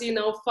give us,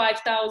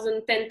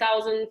 $5,000,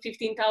 $10,000,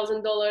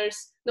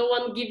 $15,000. No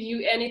one give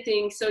you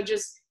anything. So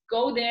just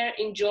go there,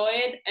 enjoy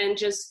it, and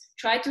just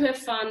try to have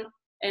fun.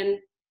 And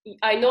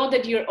I know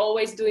that you're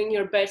always doing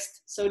your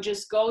best. So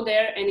just go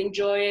there and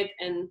enjoy it,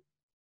 and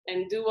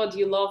do what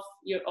you love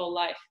your whole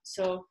life."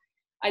 So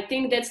I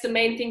think that's the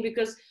main thing,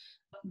 because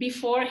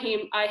before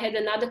him, I had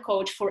another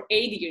coach for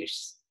 8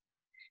 years.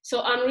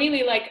 So I'm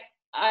really like,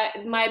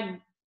 my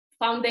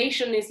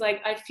foundation is like,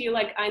 I feel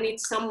like I need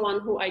someone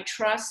who I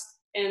trust,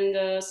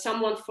 and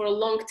someone for a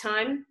long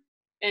time.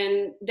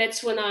 And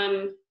that's when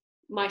I'm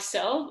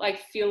myself, like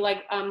feel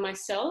like I'm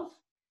myself.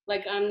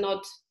 Like I'm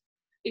not,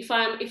 if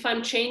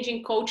I'm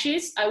changing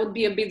coaches, I would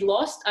be a bit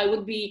lost. I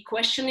would be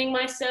questioning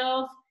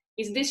myself.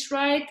 Is this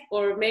right?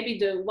 Or maybe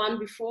the one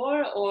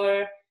before,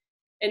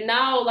 and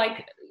now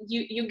like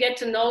you get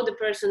to know the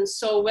person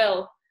so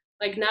well.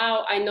 Like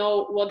now I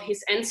know what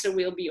his answer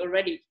will be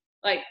already.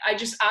 Like I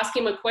just ask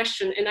him a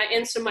question and I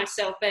answer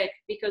myself back,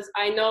 because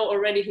I know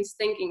already his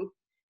thinking.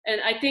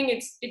 And I think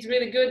it's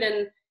really good.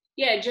 And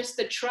yeah, just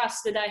the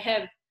trust that I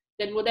have,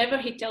 that whatever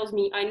he tells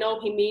me, I know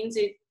he means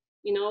it,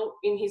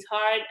 in his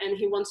heart, and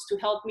he wants to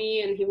help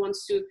me, and he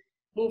wants to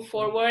move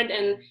forward.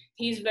 And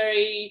he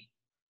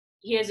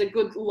has a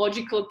good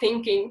logical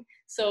thinking.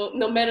 So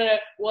no matter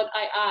what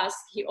I ask,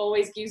 he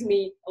always gives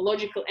me a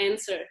logical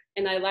answer.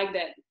 And I like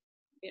that.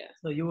 Yeah.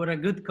 So you were a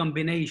good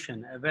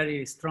combination, a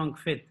very strong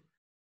fit,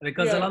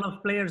 because a Yeah. lot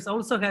of players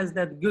also has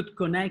that good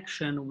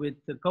connection with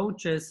the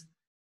coaches,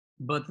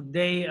 but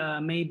they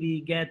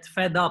maybe get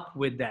fed up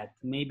with that.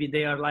 Maybe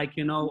they are like,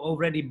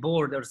 already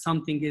bored, or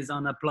something is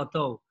on a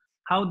plateau.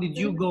 How did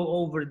you go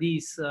over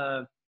these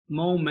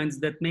moments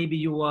that maybe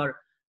you are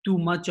too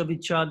much of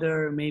each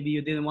other, maybe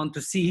you didn't want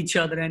to see each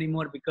other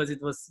anymore,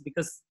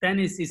 because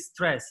tennis is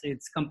stress,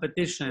 it's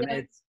competition, Yeah.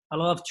 it's a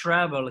lot of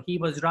travel. He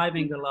was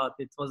driving a lot,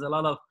 it was a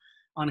lot of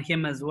on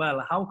him as well.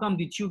 How come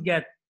did you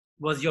get,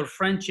 was your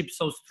friendship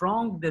so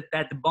strong,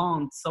 that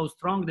bond so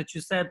strong, that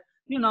you said,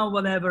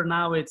 whatever,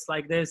 now it's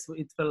like this,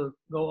 it will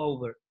go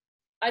over?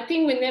 I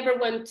think we never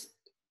went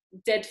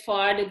that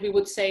far that we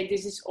would say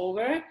this is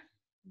over.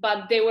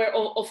 But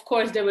of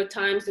course, there were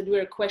times that we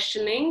were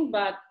questioning.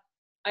 But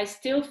I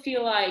still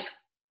feel like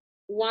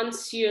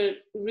once you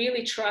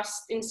really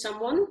trust in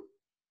someone,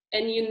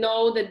 and you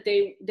know that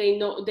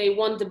they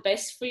want the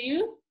best for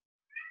you,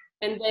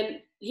 and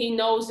then he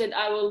knows that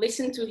I will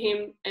listen to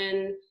him,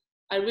 and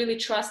I really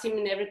trust him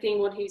in everything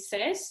what he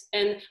says.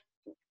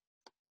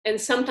 And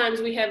sometimes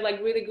we have like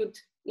really good,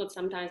 not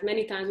sometimes,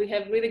 many times we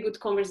have really good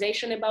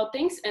conversation about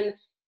things, and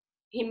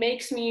he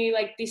makes me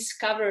like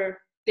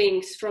discover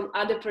things from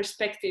other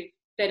perspective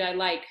that I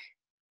like,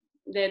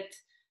 that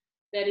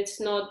it's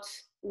not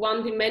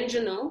one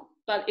dimensional,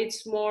 but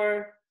it's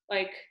more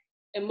like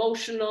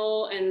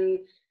emotional, and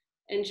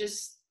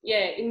just,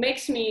 yeah, it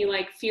makes me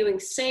like feeling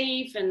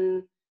safe,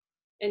 and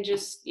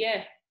just,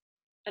 yeah,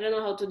 I don't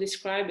know how to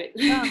describe it.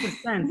 I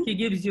understand. He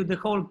gives you the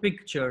whole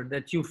picture,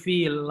 that you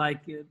feel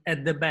like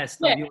at the best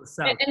Yeah, of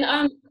yourself.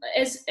 and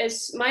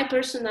as my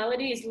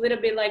personality is a little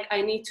bit like,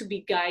 I need to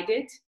be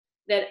guided.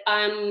 That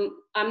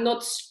I'm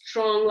not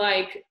strong.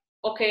 Like,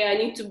 okay, I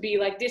need to be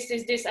like this.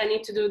 I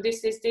need to do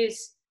this.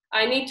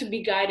 I need to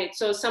be guided.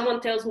 So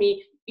someone tells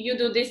me, you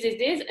do this,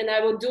 and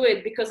I will do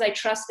it because I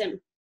trust them.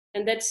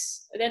 And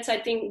that's I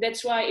think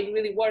that's why it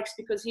really works,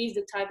 because he's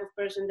the type of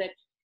person that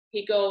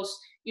he goes,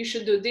 you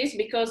should do this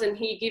because, and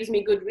he gives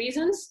me good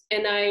reasons,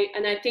 and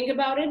I think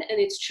about it, and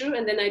it's true,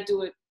 and then I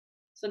do it.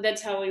 So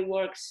that's how it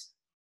works.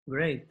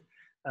 Great.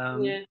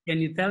 Yeah. Can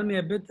you tell me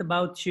a bit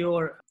about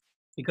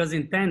because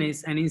in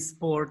tennis and in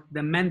sport,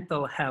 the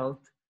mental health,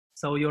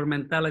 so your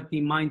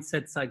mentality,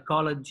 mindset,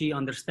 psychology,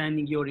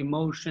 understanding your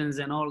emotions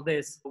and all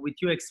this, with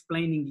you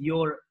explaining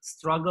your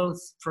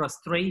struggles,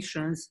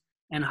 frustrations,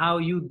 and how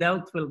you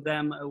dealt with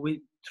them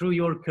through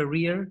your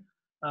career.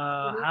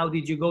 How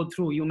did you go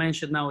through? You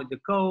mentioned now the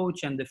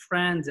coach and the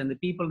friends and the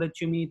people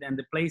that you meet and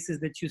the places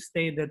that you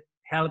stay that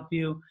help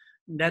you.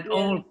 That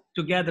all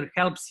together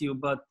helps you,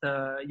 but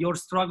your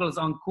struggles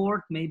on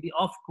court, maybe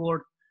off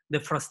court, the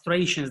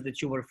frustrations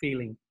that you were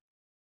feeling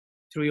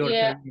through your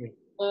career.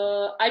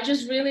 I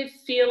just really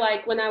feel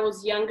like when I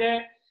was younger,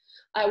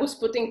 I was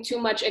putting too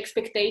much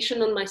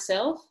expectation on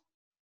myself,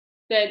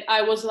 that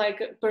I was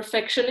like a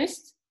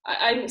perfectionist.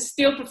 I'm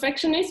still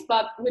perfectionist,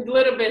 but with a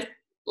little bit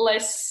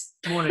less.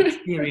 More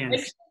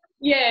experience.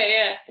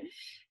 Yeah.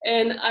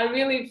 And I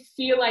really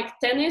feel like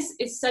tennis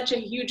is such a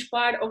huge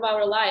part of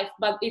our life,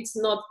 but it's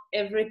not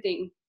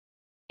everything.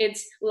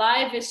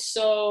 Life is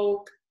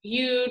so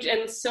huge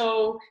and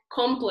so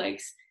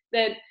complex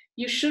that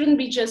you shouldn't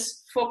be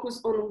just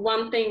focused on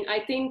one thing. I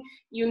think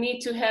you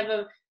need to have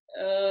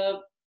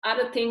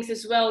other things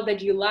as well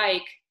that you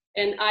like.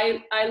 And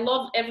I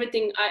love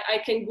everything. I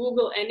can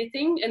Google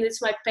anything, and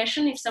it's my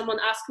passion. If someone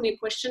asks me a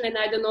question and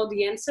I don't know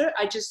the answer,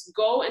 I just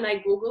go and I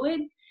Google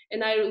it.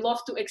 And I love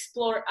to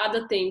explore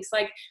other things.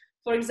 Like,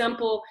 for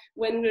example,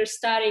 when we were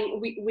starting,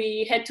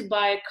 we had to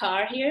buy a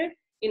car here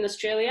in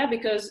Australia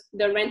because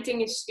the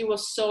renting it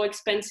was so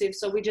expensive.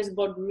 So we just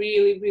bought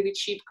really, really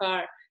cheap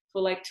car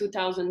for like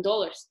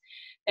 $2,000.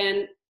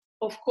 And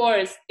of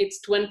course, it's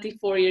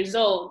 24 years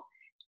old.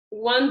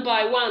 One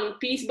by one,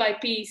 piece by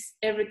piece,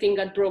 everything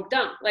got broke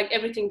down. Like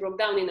everything broke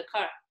down in the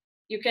car.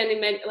 You can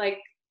imagine, like,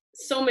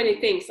 so many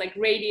things, like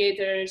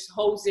radiators,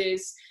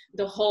 hoses,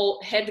 the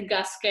whole head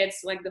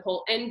gaskets, like the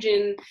whole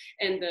engine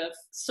and the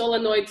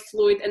solenoid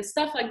fluid and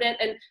stuff like that.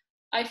 And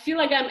I feel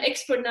like I'm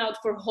expert now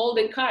for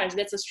Holden cars.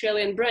 That's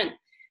Australian brand.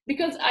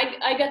 Because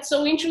I got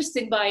so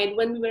interested by it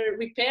when we were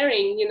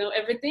repairing, you know,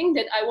 everything,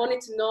 that I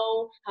wanted to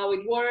know how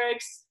it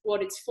works,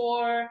 what it's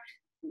for,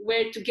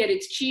 where to get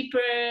it cheaper.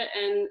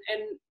 And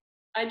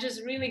I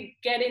just really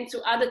get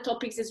into other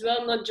topics as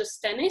well, not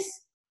just tennis.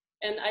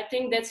 And I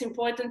think that's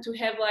important to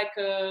have like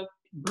a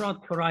broad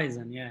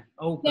horizon,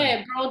 open.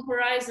 Yeah, broad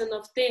horizon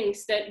of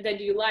things that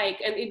you like.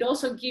 And it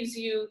also gives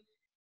you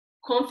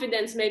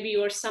confidence maybe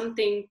or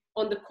something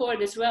on the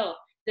court as well,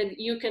 that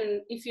you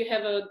can, if you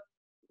have a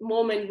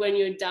moment when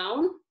you're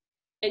down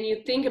and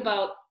you think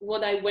about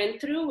what I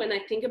went through, when I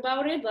think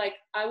about it, like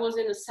I was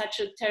in such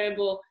a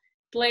terrible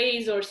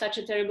place or such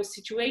a terrible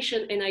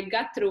situation and I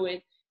got through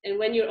it. And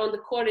when you're on the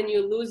court and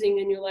you're losing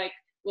and you're like,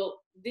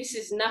 well, this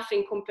is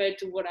nothing compared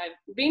to what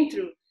I've been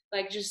through.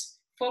 Like, just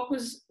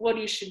focus what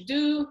you should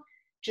do,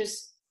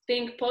 just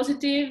think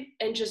positive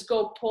and just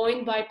go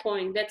point by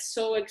point. That's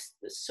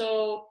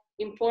so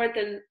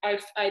important. I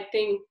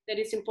think that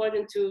it's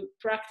important to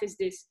practice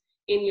this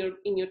in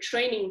your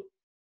training.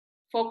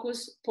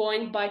 Focus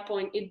point by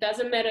point. It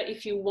doesn't matter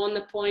if you won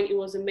a point, it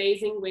was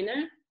amazing,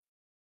 winner.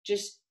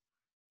 Just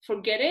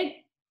forget it.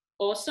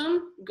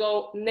 Awesome.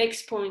 Go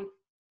next point.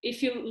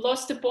 If you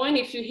lost a point,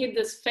 if you hit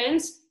this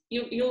fence,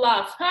 you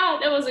laugh.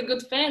 That was a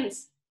good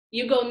fence.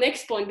 You go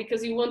next point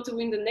because you want to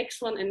win the next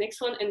one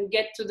and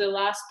get to the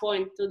last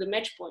point, to the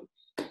match point.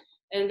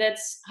 And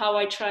that's how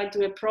I try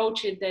to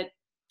approach it, that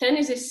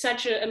tennis is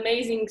such an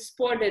amazing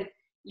sport that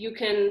you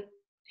can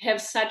have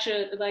such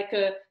a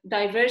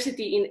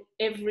diversity in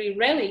every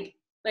rally.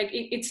 Like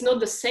it's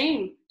not the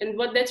same. And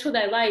that's what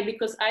I like,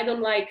 because I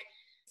don't like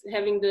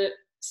having the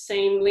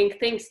same link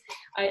things.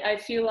 I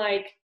feel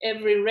like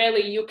every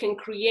rally you can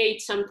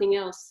create something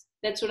else.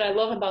 That's what I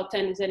love about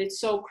tennis, that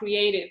it's so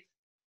creative.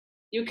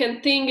 You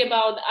can think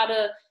about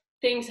other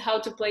things, how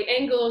to play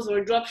angles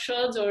or drop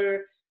shots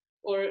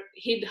or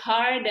hit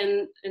hard,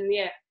 and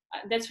yeah,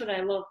 that's what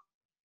I love.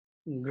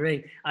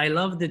 Great. I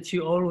love that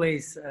you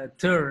always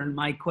turn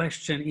my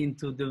question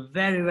into the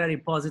very, very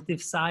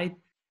positive side,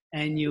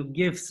 and you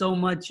give so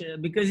much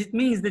because it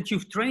means that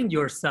you've trained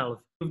yourself.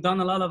 You've done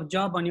a lot of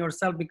job on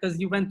yourself because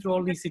you went through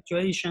all these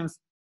situations,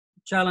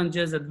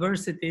 challenges,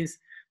 adversities.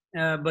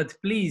 But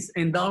please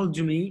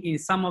indulge me in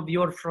some of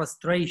your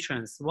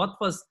frustrations. What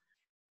was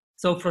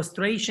so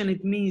frustration?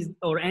 It means,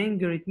 or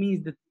anger, it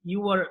means that you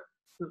were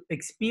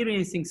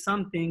experiencing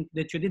something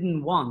that you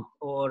didn't want,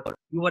 or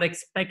you were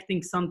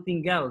expecting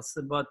something else,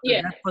 but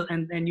that was,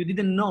 and you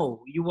didn't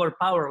know, you were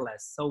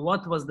powerless. So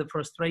what was the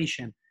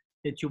frustration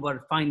that you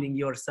were finding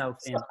yourself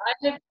in?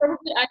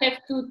 I have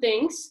two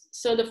things.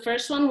 So the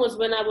first one was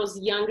when I was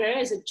younger,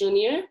 as a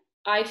junior,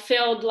 I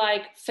felt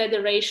like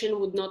federation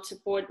would not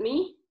support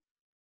me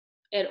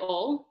at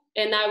all.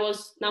 And I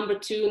was number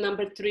 2,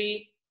 number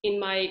 3 in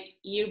my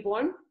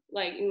yearborn,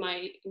 like in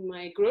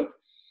my group.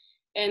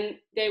 And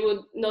they would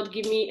not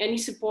give me any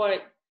support.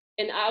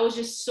 And I was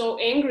just so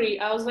angry.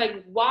 I was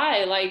like,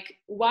 why? Like,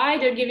 why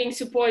they're giving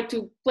support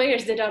to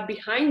players that are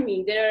behind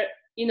me? They're,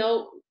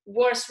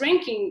 worse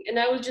ranking. And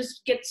I would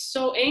just get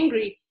so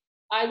angry.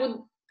 I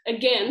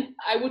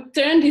would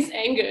turn this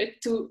anger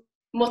to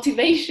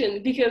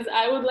motivation, because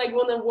I would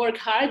want to work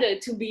harder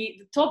to be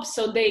the top,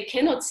 so they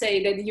cannot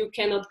say that you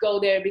cannot go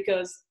there,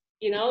 because,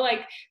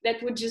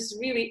 that would just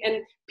really,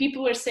 and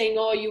people were saying,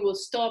 oh, you will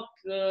stop,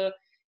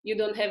 you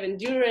don't have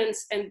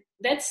endurance. And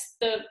that's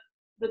the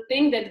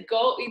thing that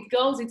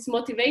it's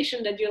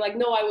motivation, that you're like,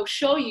 no, I will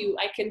show you,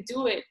 I can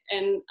do it.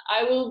 And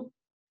I will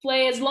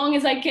play as long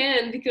as I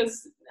can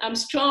because I'm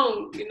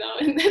strong,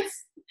 and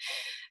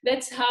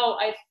that's how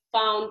I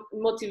found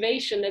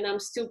motivation. And I'm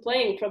still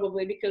playing,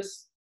 probably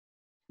because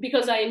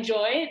I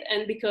enjoy it,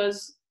 and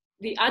because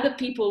the other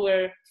people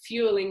were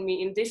fueling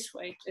me in this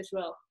way as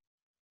well.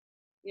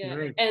 Yeah.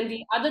 Great. And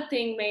the other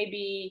thing,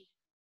 maybe,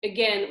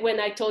 again, when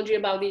I told you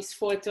about these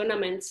 4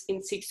 tournaments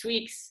in 6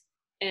 weeks,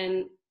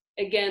 and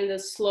again, the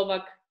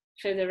Slovak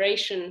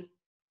Federation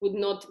would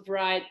not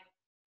write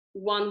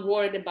one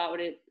word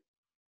about it.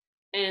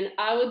 And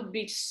I would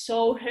be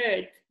so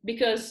hurt,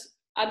 because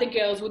other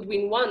girls would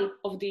win one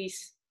of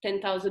these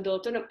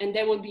 $10,000 tournament, and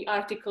there would be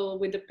article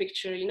with the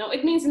picture.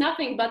 It means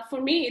nothing, but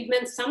for me, it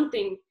meant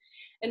something.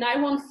 And I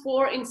won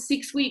 4 in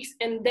 6 weeks.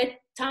 And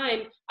that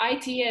time,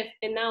 ITF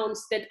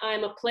announced that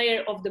I'm a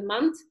player of the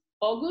month,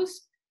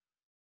 August.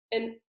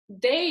 And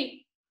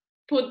they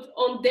put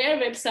on their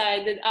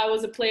website that I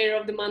was a player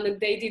of the month, and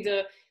they did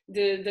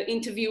the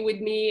interview with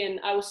me, and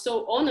I was so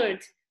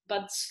honored.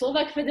 But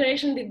Slovak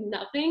Federation did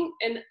nothing,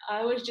 and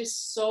I was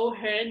just so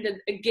hurt that,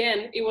 again,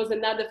 it was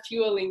another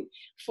fueling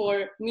for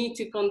me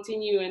to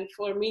continue and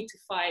for me to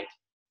fight.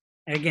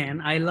 Again,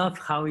 I love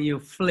how you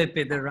flip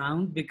it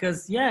around,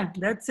 because yeah,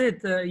 that's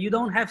it. You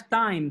don't have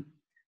time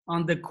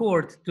on the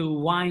court to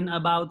whine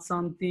about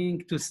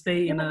something, to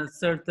stay in a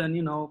certain,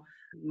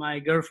 my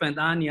girlfriend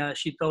Anya,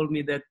 she told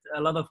me that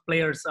a lot of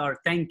players are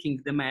tanking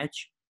the match,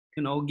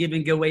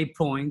 giving away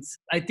points.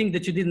 I think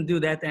that you didn't do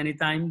that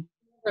anytime.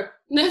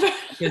 Never.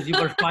 Because you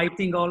were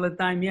fighting all the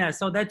time. Yeah,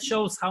 so that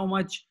shows how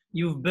much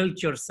you've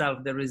built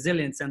yourself, the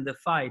resilience and the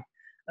fight.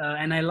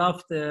 And I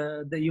loved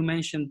that you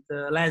mentioned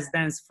Last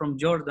Dance from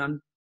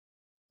Jordan,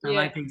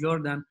 Michael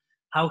Jordan,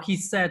 how he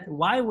said,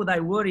 why would I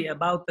worry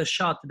about a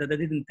shot that I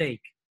didn't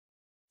take?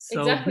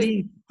 So Exactly.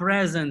 being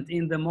present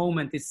in the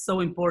moment is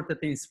so important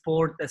in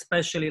sport,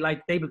 especially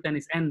like table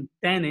tennis and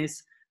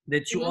tennis,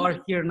 that you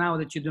are here now,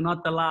 that you do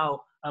not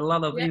allow a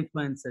lot of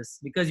influences,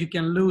 because you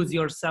can lose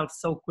yourself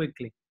so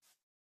quickly.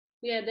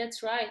 Yeah,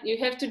 that's right. You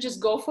have to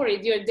just go for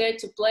it. You're there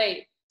to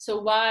play.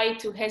 So why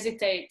to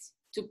hesitate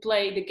to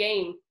play the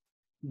game?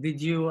 Did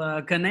you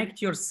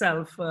connect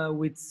yourself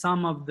with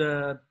some of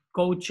the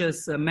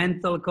coaches,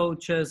 mental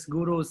coaches,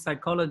 gurus,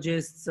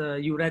 psychologists?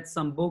 You read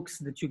some books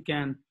that you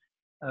can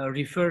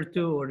refer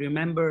to or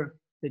remember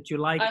that you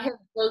like?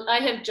 I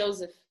have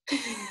Joseph.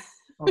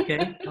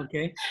 Okay,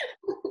 okay.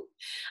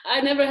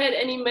 I never had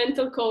any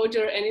mental coach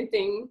or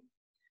anything.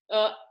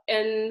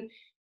 And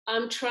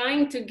I'm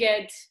trying to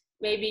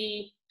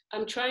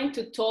I'm trying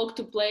to talk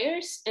to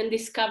players and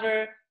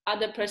discover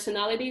other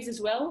personalities as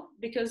well,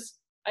 because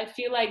I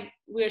feel like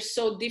we're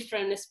so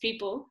different as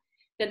people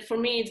that for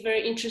me it's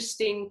very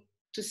interesting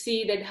to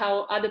see that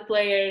how other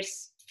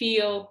players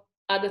feel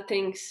other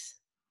things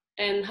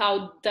and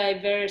how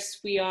diverse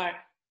we are.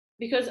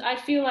 Because I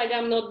feel like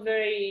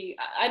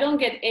I don't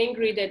get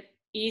angry that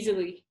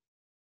easily.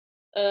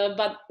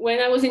 But when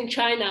I was in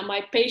China,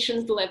 my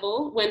patience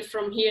level went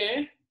from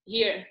here,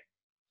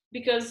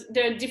 because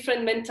they're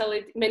different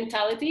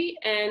mentality,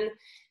 and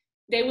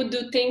they would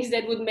do things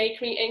that would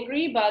make me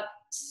angry. But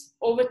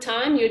over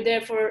time,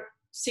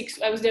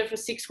 I was there for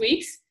 6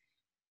 weeks.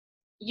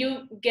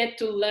 You get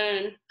to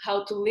learn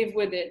how to live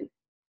with it.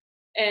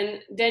 And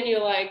then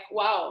you're like,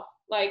 wow,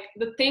 like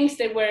the things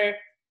that were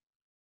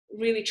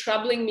really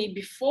troubling me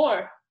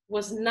before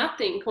was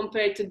nothing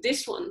compared to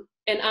this one.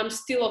 And I'm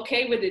still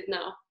okay with it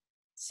now.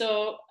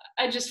 So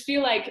I just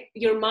feel like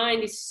your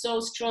mind is so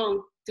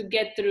strong to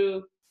get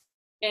through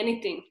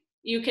anything.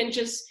 You can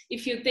just,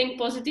 if you think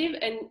positive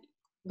and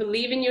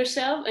believe in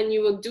yourself, and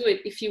you will do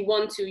it if you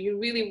want to. You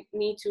really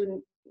need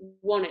to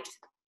want it.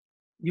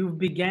 You've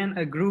began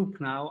a group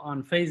now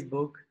on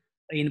Facebook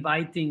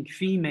inviting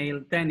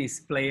female tennis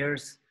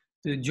players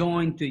to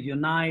join, to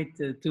unite,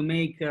 to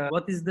make,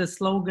 what is the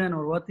slogan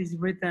or what is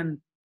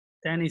written?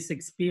 Tennis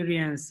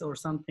experience or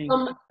something?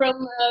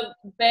 From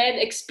bad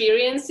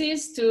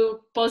experiences to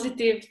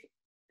positive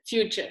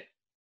future.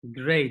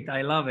 Great,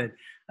 I love it.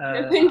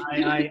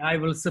 I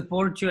will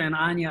support you and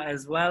Anya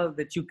as well,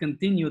 that you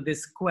continue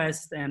this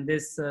quest and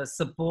this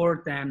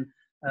support and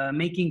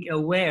making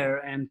aware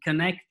and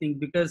connecting,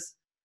 because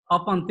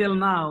up until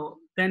now,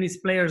 tennis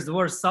players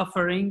were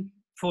suffering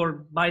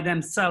by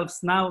themselves.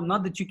 Now,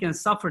 not that you can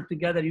suffer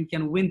together, you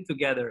can win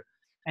together,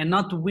 and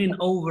not win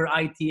over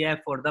ITF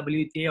or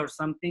WTA or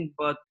something,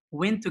 but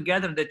win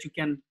together, that you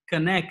can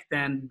connect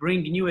and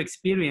bring new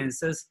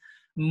experiences,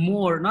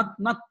 more,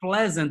 not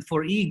pleasant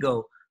for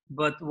ego.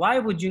 But why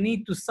would you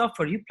need to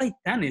suffer? You play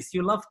tennis,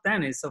 you love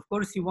tennis. Of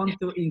course, you want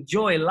to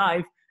enjoy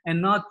life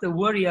and not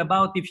worry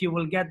about if you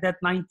will get that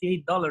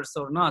 $98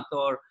 or not,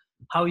 or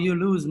how you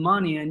lose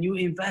money, and you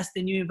invest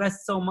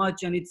so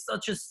much, and it's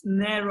such a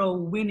narrow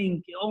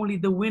winning, only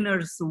the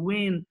winners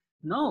win.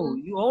 No,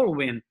 you all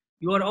win.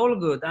 You are all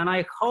good. And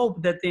I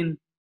hope that in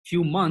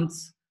few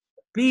months,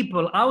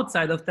 people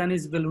outside of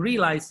tennis will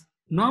realize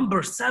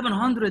number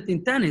 700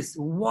 in tennis.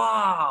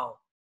 Wow.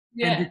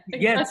 And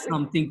get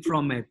something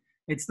from it.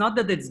 It's not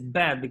that it's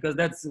bad, because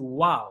that's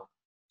wow.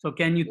 So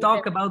can you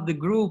talk about the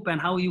group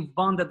and how you've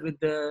bonded with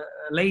the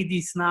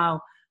ladies now?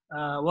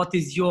 What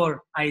is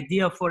your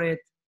idea for it,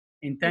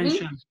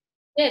 intention?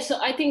 Yeah, so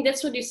I think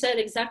that's what you said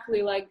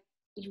exactly. Like,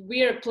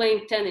 we are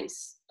playing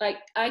tennis. Like,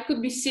 I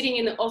could be sitting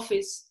in the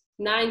office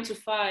 9 to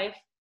 5,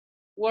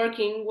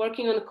 working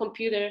on a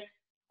computer,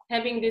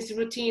 having this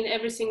routine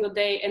every single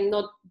day, and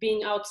not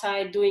being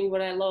outside doing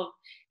what I love.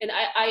 And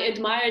I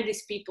admire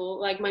these people.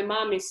 Like, my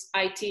mom is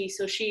IT,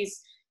 so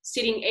she's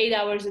sitting 8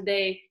 hours a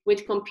day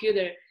with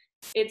computer.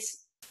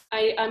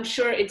 I'm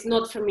sure it's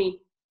not for me.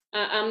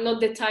 I'm not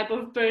the type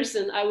of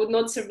person. I would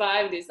not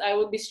survive this. I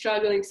would be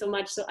struggling so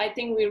much. So I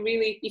think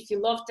if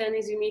you love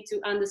tennis, you need to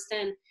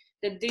understand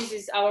that this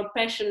is our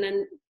passion,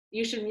 and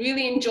you should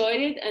really enjoy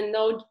it, and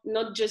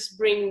not just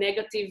bring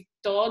negative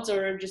thoughts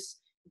or just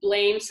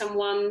blame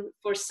someone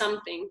for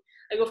something.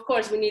 Like, of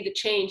course we need to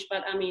change,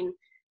 but I mean,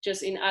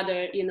 just in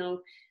other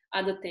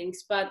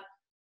things. But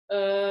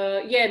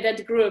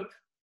that group,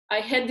 I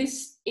had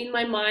this in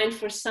my mind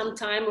for some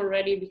time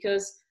already,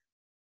 because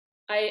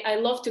I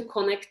love to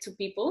connect to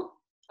people.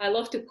 I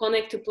love to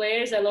connect to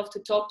players. I love to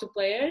talk to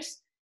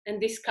players and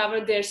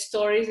discover their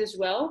stories as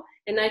well.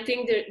 And I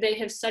think they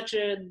have such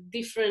a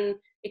different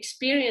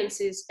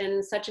experiences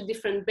and such a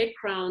different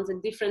backgrounds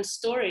and different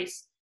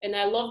stories. And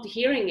I loved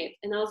hearing it.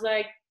 And I was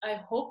like, I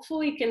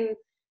hopefully can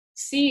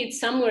see it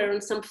somewhere on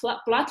some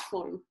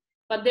platform.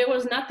 But there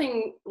was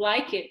nothing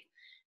like it.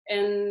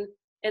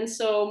 And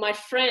so my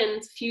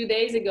friend a few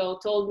days ago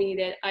told me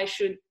that I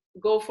should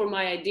go for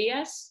my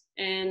ideas.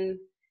 And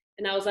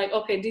I was like,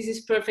 okay, this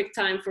is perfect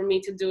time for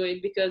me to do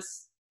it,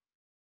 because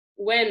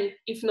when,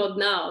 if not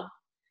now,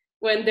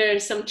 when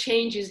there's some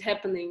changes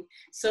happening.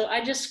 So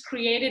I just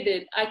created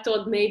it. I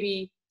thought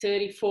maybe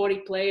 30,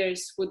 40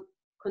 players would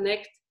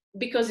connect,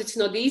 because it's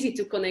not easy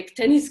to connect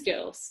tennis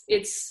girls.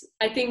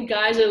 I think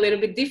guys are a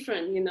little bit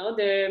different, you know,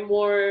 they're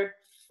more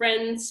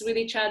friends with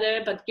each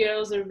other, but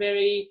girls are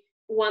very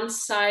one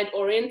side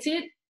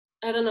oriented.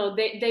 I don't know,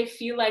 they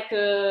feel like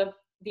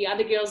the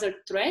other girls are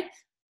threat,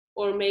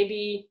 or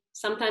maybe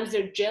sometimes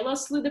they're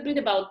jealous a little bit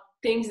about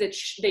things that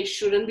they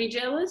shouldn't be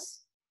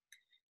jealous.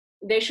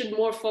 They should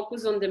more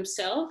focus on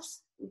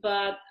themselves.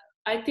 But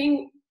I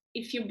think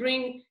if you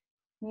bring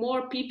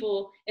more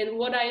people, and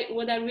what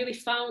I really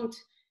found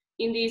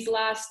in these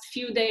last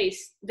few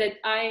days, that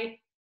I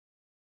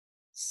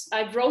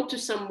wrote to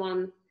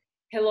someone,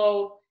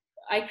 hello,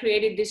 I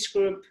created this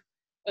group.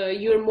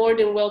 You're more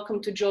than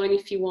welcome to join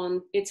if you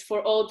want. It's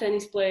for all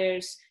tennis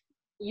players.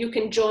 You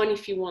can join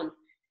if you want.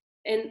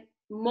 And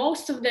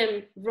most of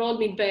them wrote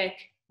me back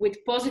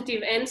with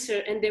positive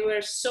answer, and they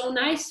were so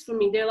nice for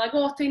me. They're like,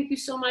 oh, thank you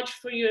so much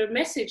for your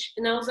message.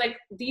 And I was like,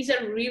 these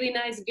are really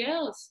nice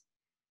girls.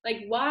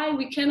 Like, why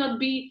we cannot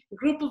be a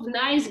group of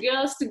nice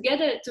girls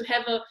together to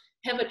have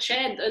a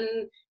chat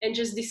and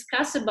just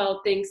discuss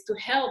about things, to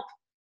help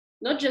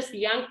not just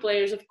young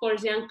players, of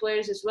course, young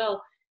players as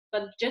well,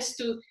 but just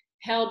to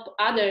help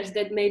others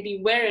that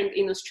maybe weren't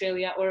in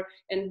Australia,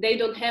 and they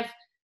don't have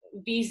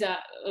visa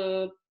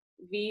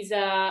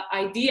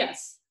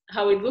ideas,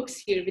 how it looks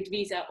here with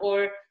visa,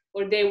 or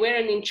they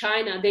weren't in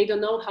China, they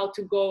don't know how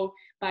to go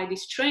by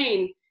this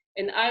train.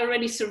 And I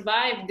already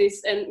survived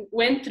this and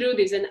went through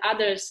this, and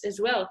others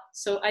as well.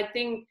 So I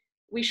think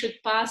we should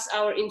pass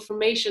our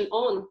information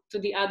on to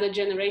the other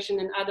generation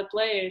and other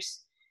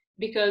players,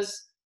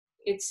 because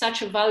it's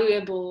such a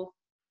valuable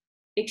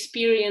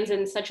experience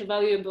and such a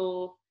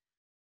valuable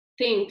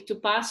thing to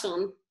pass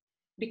on,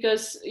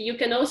 because you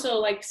can also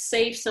like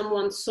save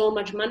someone so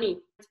much money,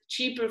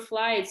 cheaper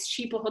flights,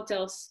 cheaper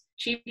hotels,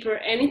 cheaper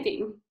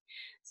anything.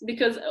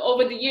 Because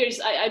over the years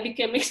I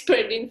became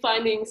expert in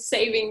finding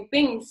saving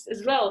things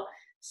as well.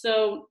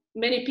 So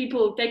many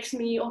people text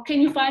me, oh,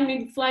 can you find me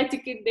the flight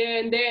ticket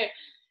there and there?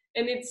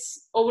 And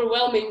it's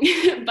overwhelming.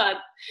 But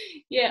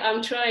yeah,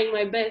 I'm trying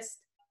my best.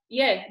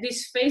 Yeah,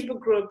 this Facebook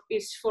group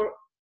is for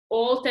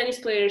all tennis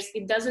players.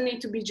 It doesn't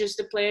need to be just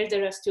the players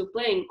that are still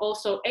playing,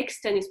 also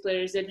ex-tennis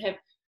players that have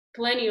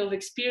plenty of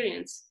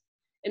experience,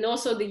 and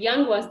also the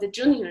young ones, the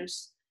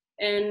juniors.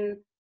 And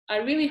I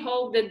really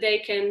hope that they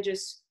can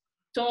just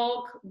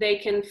talk, they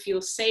can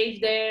feel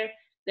safe there,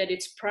 that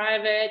it's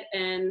private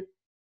and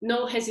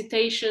no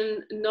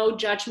hesitation, no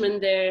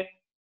judgment there.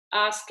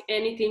 Ask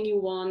anything you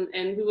want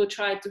and we will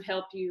try to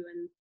help you.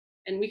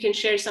 And we can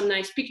share some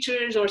nice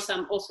pictures, or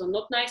some also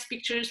not nice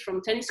pictures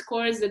from tennis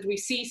courts that we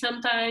see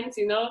sometimes,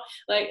 you know.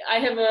 Like I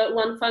have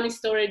one funny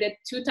story that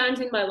 2 times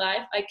in my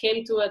life I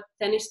came to a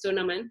tennis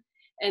tournament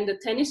and the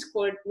tennis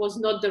court was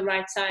not the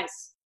right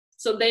size.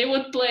 So they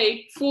would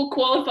play full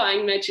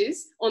qualifying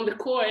matches on the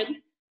court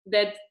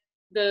that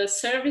the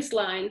service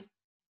line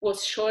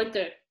was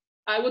shorter.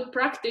 I would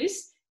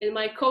practice and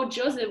my coach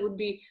Joseph would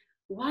be,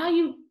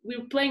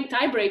 we're playing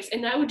tie breaks,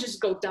 and I would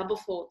just go double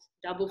fault,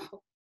 double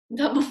fault,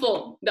 double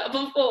fault,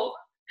 double fault.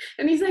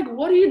 And he's like,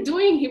 what are you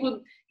doing?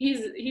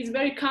 He's a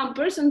very calm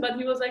person, but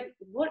he was like,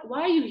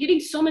 why are you hitting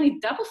so many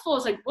double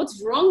faults? Like,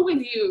 what's wrong with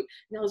you?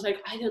 And I was like,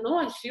 I don't know.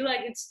 I feel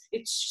like it's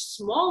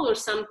small or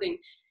something.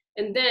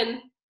 And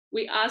then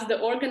we asked the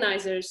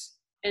organizers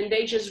and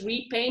they just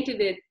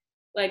repainted it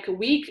like a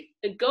week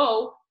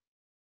ago.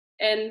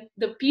 And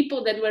the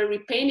people that were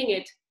repainting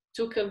it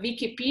took a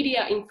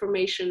Wikipedia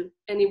information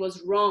and it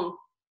was wrong.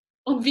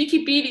 On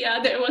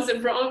Wikipedia, there was a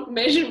wrong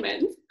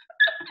measurement.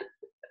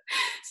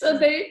 So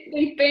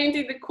they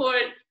painted the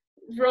court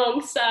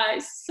wrong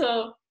size.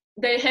 So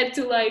they had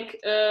to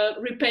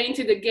repaint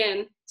it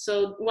again.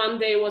 So one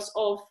day was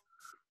off.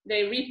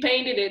 They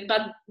repainted it,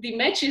 but the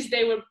matches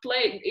they were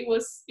played, it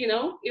was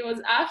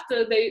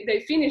after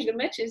they finished the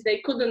matches,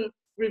 they couldn't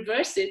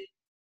reverse it.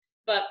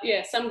 But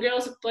yeah, some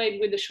girls played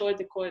with the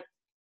shorter court.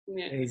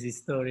 Yeah. Crazy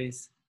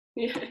stories.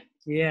 Yeah.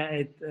 Yeah,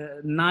 it's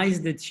nice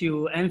that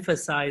you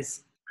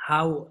emphasize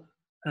how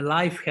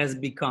life has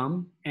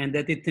become and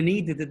that it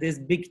needed this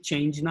big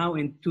change now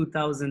in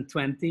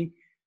 2020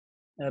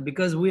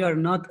 because we are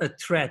not a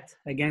threat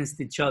against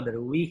each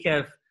other. We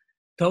have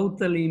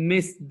totally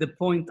missed the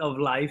point of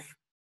life.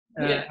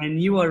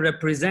 And you are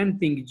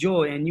representing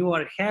joy and you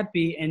are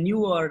happy and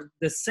you are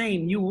the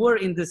same. You were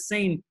in the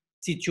same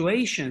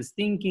situations,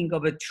 thinking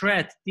of a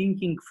threat,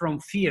 thinking from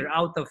fear,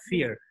 out of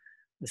fear.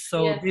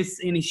 So Yes. this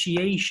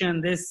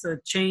initiation, this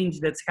change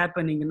that's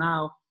happening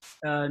now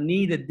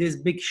needed this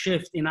big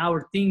shift in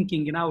our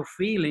thinking, in our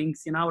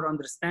feelings, in our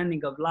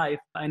understanding of life.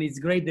 And it's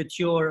great that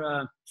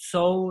your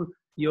soul,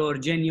 your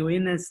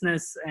genuineness,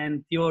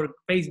 and your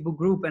Facebook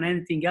group and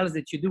anything else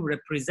that you do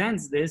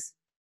represents this.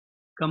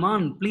 Come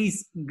on,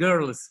 please,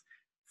 girls,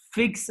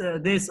 fix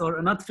this,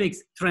 or not fix,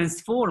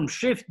 transform,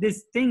 shift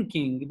this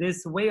thinking,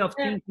 this way of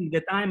thinking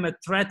that I'm a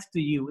threat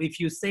to you. If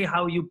you say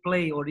how you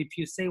play, or if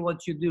you say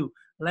what you do,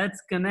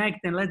 let's connect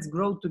and let's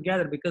grow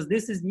together, because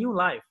this is new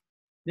life.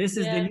 This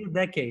is the new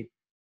decade.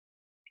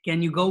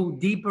 Can you go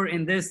deeper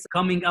in this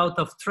coming out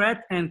of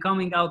threat and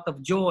coming out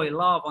of joy,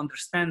 love,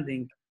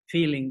 understanding,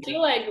 feeling? I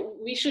feel like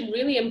we should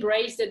really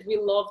embrace that we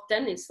love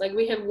tennis. Like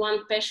we have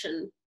one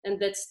passion, and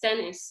that's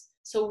tennis.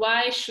 So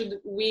why should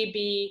we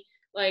be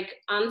like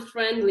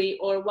unfriendly,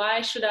 or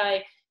why should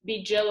I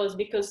be jealous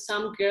because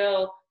some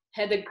girl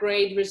had a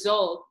great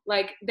result?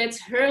 Like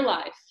that's her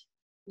life,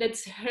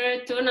 that's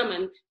her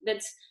tournament,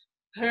 that's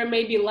her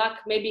maybe luck,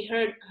 maybe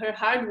her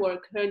hard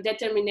work, her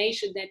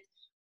determination. That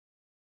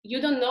you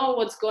don't know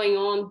what's going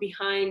on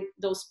behind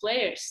those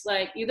players.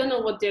 Like you don't know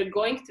what they're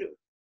going through.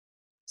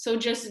 So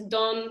just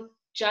don't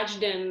judge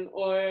them,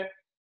 or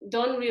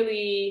don't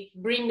really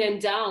bring them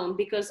down,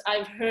 because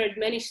I've heard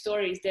many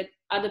stories that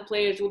other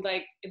players would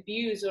like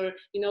abuse, or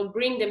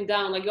bring them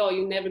down, like, oh,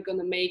 you're never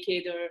gonna make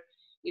it, or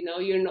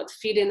you're not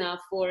fit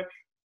enough. Or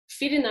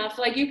fit enough,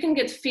 like you can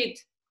get fit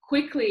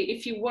quickly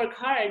if you work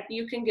hard.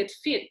 You can get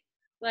fit.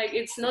 Like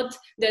it's not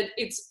that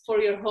it's for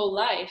your whole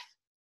life.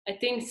 I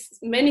think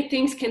many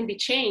things can be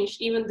changed.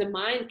 Even the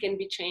mind can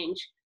be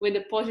changed with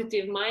a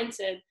positive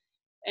mindset.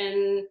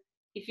 And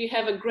if you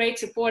have a great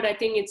support, I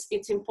think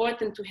it's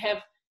important to have.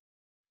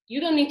 You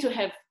don't need to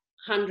have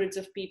hundreds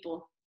of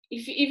people.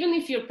 Even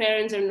if your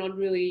parents are not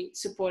really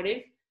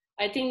supportive,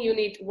 I think you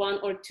need one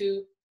or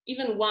two,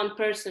 even one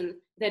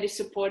person that is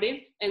supportive,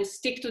 and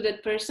stick to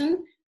that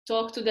person,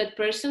 talk to that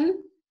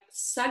person,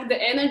 suck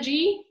the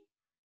energy,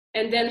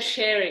 and then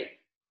share it.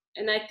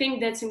 And I think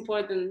that's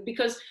important,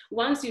 because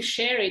once you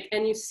share it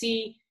and you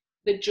see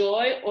the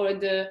joy or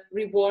the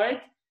reward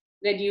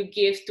that you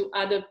give to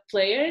other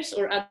players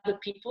or other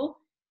people,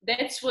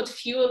 that's what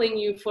fueling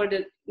you for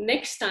the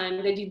next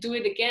time that you do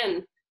it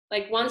again.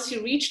 Like once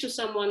you reach to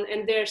someone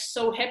and they're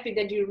so happy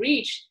that you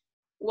reached,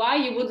 why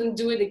you wouldn't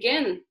do it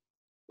again?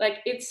 Like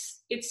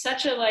it's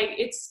such a, like,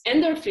 it's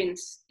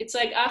endorphins. It's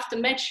like after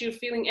match you're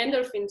feeling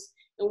endorphins,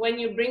 and when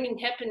you're bringing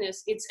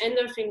happiness, it's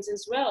endorphins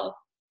as well.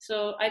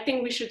 So I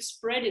think we should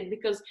spread it,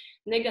 because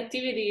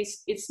negativity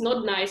it's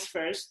not nice.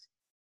 First,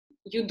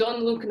 you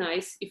don't look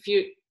nice if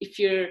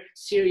you're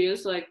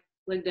serious like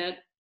that,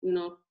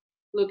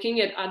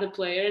 looking at other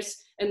players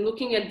and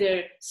looking at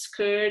their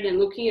skirt and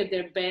looking at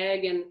their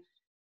bag, and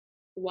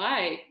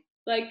why?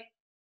 Like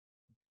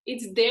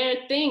it's their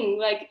thing.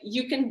 Like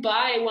you can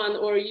buy one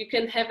or you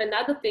can have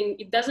another thing.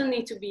 It doesn't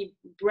need to be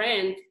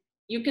brand.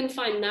 You can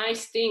find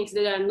nice things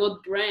that are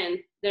not brand,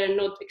 that are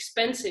not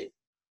expensive.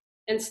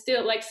 And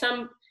still, like,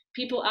 some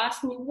people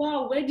ask me,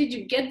 wow, where did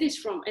you get this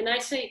from? And I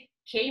say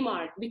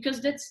Kmart,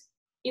 because that's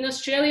in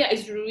Australia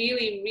is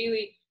really,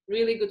 really,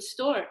 really good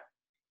store.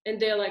 And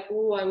they're like,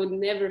 oh, I would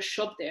never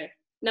shop there.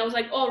 And I was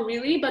like, oh,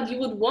 really? But you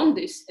would want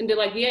this? And they're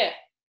like, yeah,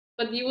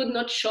 but you would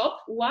not shop?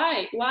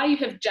 Why? Why you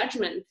have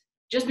judgment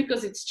just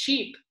because it's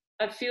cheap?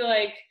 I feel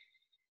like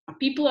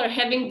people are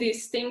having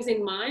these things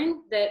in mind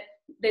that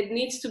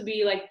needs to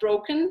be like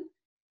broken.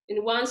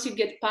 And once you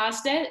get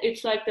past that,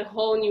 it's like the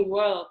whole new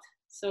world.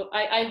 So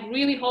I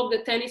really hope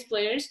the tennis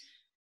players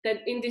that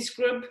in this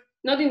group,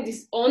 not in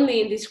this,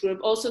 only in this group,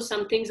 also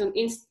some things on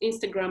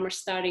Instagram are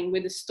starting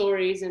with the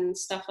stories and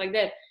stuff like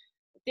that.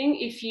 I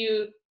think if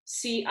you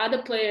see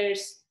other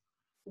players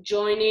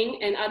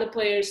joining and other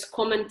players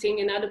commenting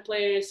and other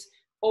players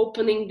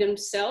opening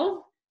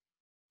themselves,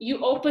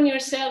 you open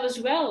yourself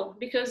as well,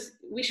 because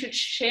we should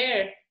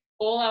share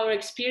all our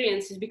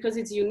experiences because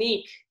it's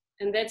unique.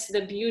 And that's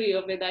the beauty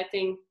of it, I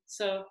think.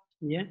 So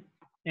yeah.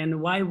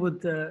 And why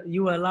would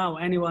you allow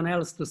anyone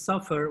else to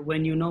suffer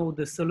when you know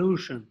the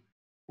solution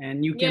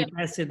and you can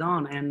pass it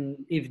on? And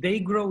if they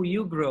grow,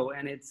 you grow,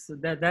 and it's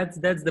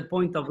that's the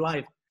point of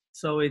life.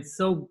 So it's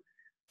so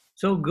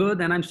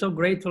good, and I'm so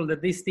grateful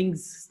that these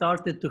things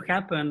started to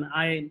happen.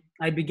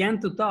 I began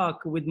to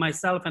talk with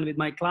myself and with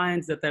my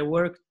clients that I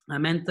worked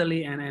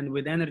mentally and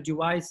with energy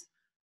wise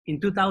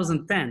in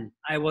 2010.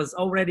 I was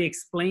already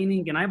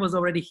explaining, and I was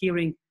already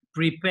hearing,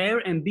 prepare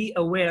and be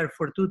aware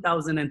for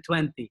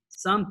 2020.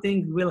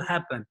 Something will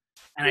happen.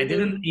 And I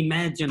didn't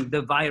imagine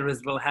the virus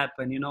will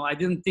happen. I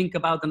didn't think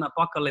about an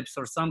apocalypse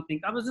or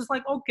something. I was just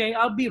like, okay,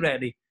 I'll be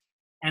ready.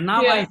 And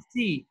now I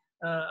see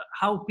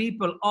how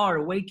people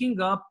are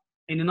waking up.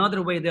 In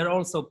another way, they're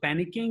also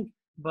panicking.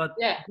 But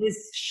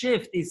this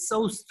shift is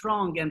so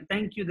strong. And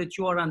thank you that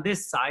you are on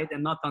this side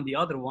and not on the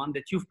other one,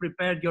 that you've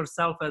prepared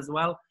yourself as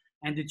well,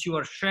 and that you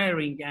are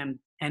sharing and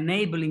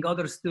enabling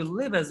others to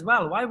live as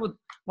well.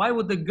 Why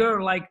would the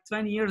girl like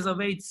 20 years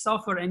of age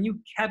suffer and you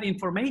have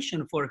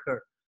information for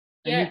her?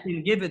 and you Yeah.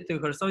 can give it to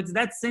her. So it's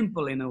that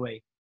simple in a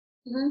way.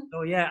 Mm-hmm.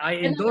 So yeah, I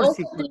And I endorse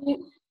also you.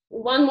 think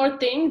one more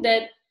thing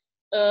that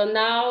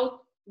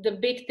now the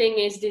big thing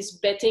is this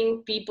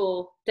betting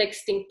people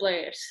texting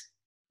players.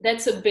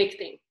 That's a big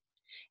thing.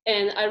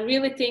 And I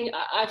really think,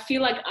 I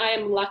feel like I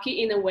am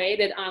lucky in a way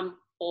that I'm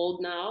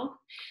old now,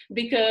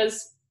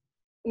 because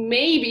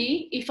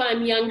maybe if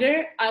I'm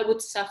younger, I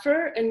would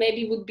suffer and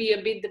maybe would be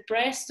a bit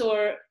depressed,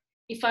 or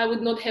if I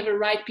would not have the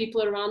right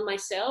people around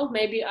myself,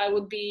 maybe I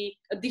would be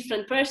a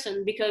different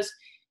person, because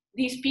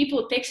these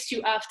people text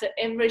you after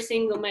every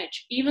single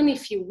match, even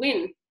if you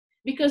win,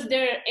 because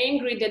they're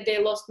angry that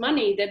they lost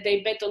money, that they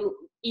bet on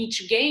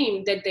each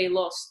game that they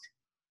lost,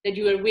 that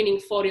you were winning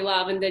 40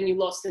 love and then you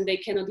lost, and they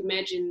cannot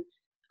imagine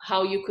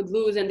how you could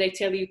lose, and they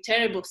tell you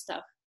terrible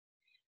stuff.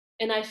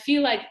 And I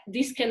feel like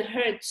this can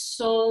hurt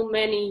so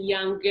many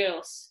young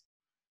girls,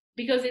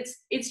 because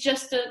it's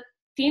just a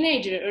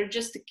teenager or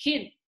just a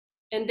kid,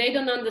 and they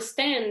don't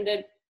understand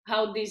that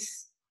how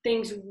these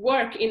things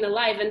work in a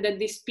life, and that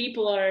these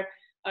people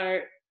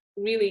are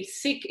really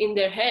sick in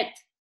their head,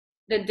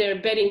 that they're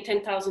betting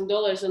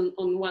 $10,000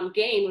 on one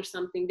game or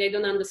something. They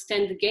don't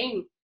understand the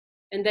game,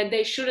 and that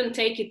they shouldn't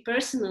take it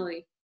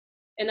personally.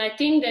 And I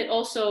think that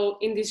also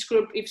in this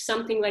group, if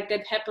something like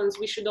that happens,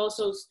 we should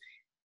also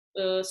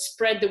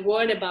spread the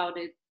word about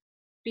it,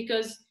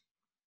 because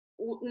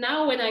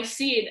now when I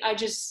see it, I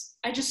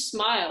just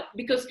smile,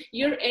 because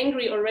you're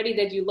angry already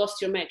that you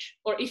lost your match,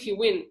 or if you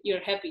win, you're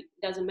happy.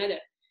 Doesn't matter.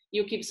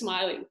 You keep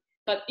smiling.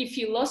 But if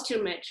you lost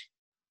your match,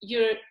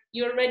 you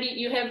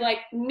have like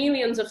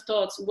millions of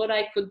thoughts. What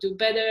I could do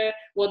better,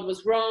 what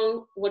was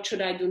wrong, what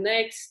should I do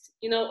next?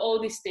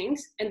 All these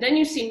things. And then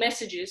you see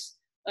messages,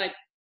 like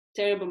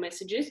terrible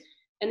messages,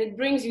 and it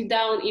brings you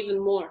down even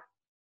more.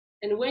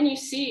 And when you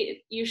see it,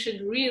 you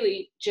should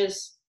really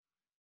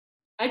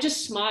I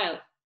just smile.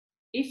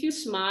 If you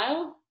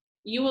smile,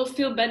 you will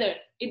feel better.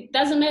 It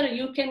doesn't matter,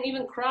 you can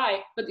even cry,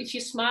 but if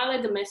you smile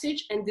at the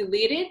message and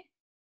delete it,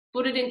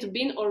 put it into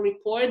bin or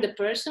report the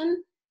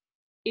person,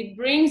 it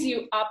brings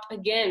you up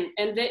again.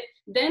 And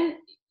then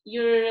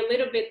you're a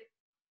little bit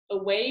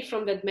away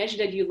from that match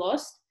that you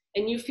lost,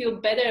 and you feel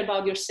better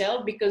about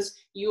yourself because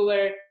you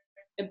were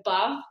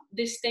above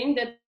this thing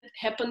that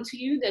happened to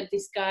you, that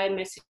this guy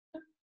messaged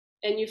you,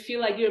 and you feel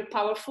like you're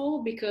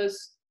powerful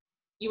because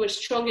you were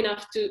strong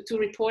enough to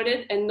report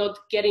it and not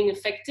getting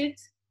affected.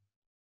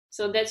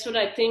 So that's what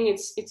I think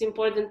it's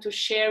important to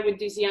share with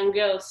these young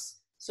girls,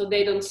 so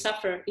they don't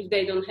suffer if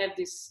they don't have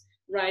this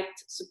right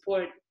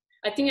support.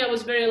 I think I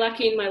was very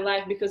lucky in my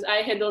life, because I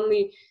had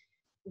only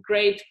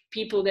great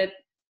people that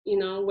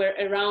were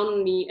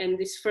around me, and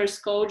this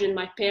first coach and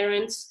my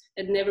parents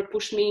that never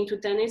pushed me into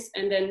tennis,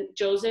 and then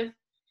Joseph,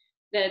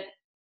 that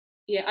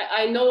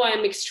I know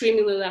I'm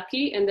extremely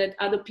lucky, and that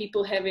other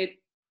people have it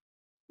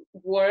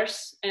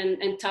worse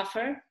and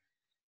tougher,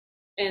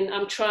 and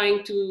I'm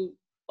trying to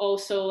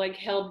also like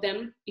help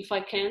them if I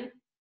can.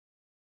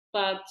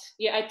 But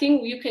I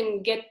think you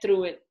can get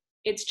through it.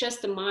 It's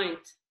just the mind.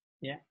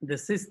 Yeah, the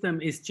system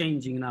is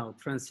changing now,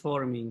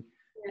 transforming.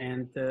 Yeah.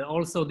 And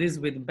also this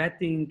with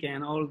betting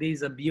and all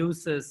these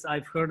abuses,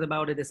 I've heard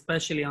about it,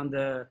 especially on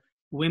the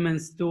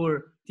women's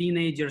tour.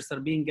 Teenagers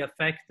are being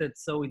affected.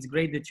 So it's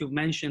great that you've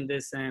mentioned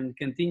this and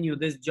continue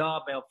this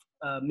job of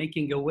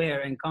making aware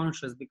and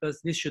conscious,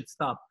 because this should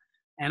stop.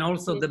 And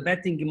also the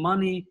betting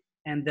money,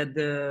 and that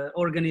the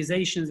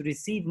organizations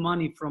receive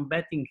money from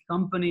betting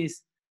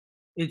companies,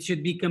 it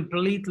should be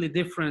completely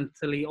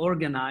differently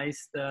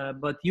organized.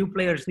 But you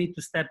players need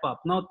to step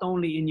up, not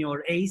only in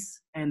your ace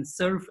and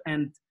serve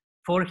and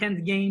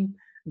forehand game,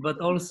 but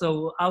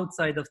also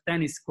outside of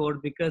tennis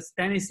court, because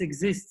tennis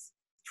exists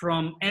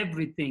from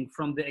everything,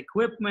 from the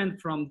equipment,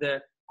 from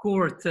the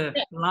court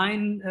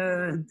line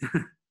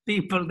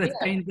people that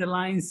paint the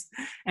lines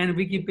and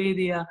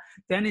Wikipedia.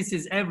 Tennis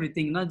is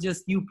everything, not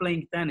just you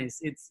playing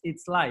tennis.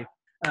 It's life.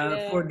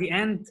 For the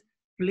end,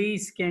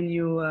 please, can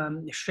you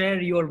share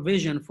your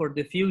vision for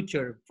the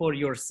future, for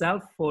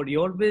yourself, for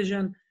your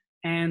vision,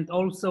 and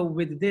also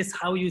with this,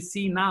 how you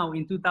see now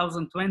in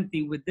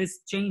 2020, with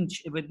this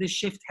change, with this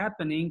shift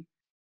happening,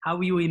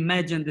 how you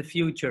imagine the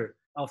future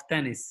of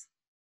tennis?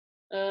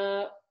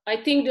 I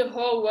think the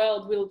whole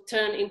world will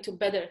turn into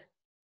better,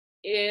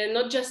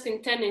 not just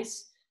in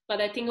tennis, but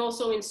I think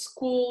also in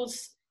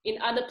schools,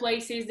 in other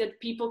places, that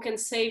people can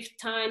save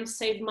time,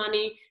 save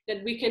money,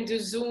 that we can do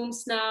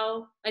Zooms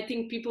now. I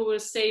think people will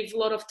save a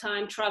lot of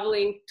time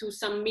traveling to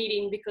some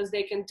meeting because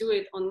they can do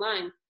it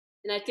online.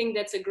 And I think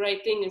that's a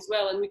great thing as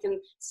well. And we can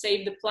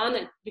save the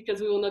planet because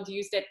we will not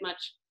use that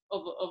much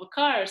of a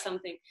car or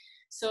something.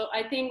 So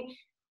I think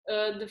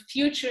the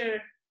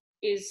future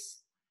is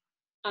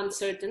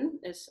uncertain,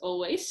 as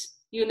always.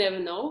 You never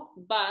know,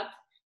 but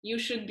you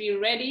should be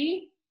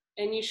ready,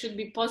 and you should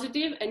be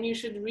positive, and you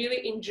should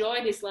really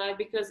enjoy this life,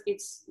 because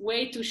it's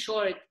way too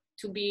short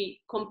to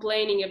be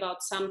complaining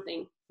about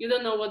something. You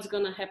don't know what's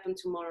gonna happen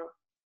tomorrow.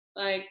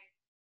 Like,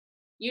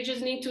 you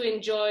just need to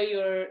enjoy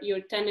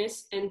your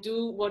tennis and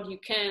do what you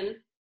can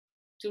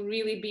to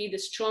really be the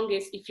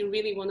strongest if you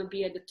really want to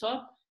be at the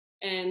top.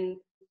 And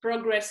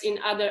progress in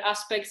other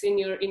aspects in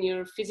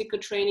your physical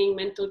training,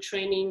 mental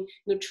training,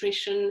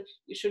 nutrition.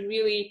 You should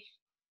really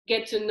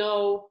get to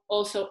know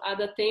also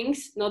other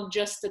things, not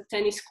just the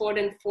tennis court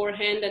and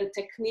forehand and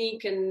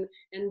technique and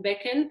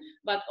backhand,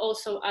 but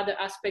also other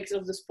aspects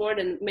of the sport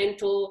and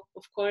mental,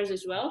 of course,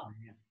 as well.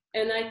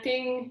 And I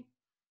think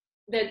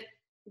that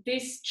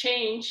this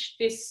change,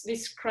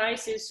 this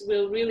crisis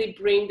will really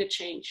bring the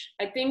change.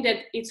 I think that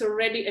it's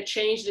already a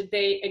change that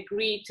they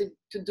agreed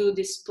to do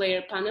this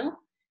player panel.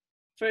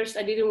 First,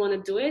 I didn't want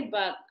to do it,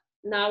 but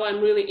now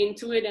I'm really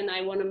into it and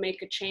I want to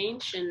make a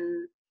change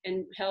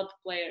and help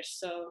players.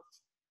 So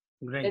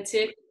great. That's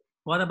it.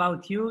 What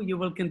about you? You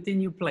will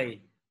continue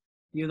play?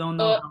 You don't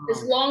know how long.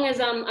 As long as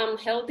I'm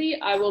healthy,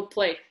 I will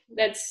play.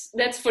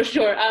 That's for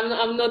sure.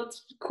 I'm not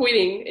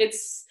quitting.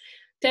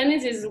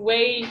 Tennis is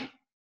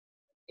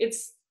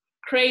it's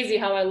crazy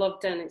how I love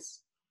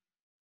tennis.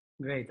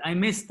 Great. I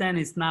miss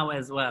tennis now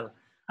as well.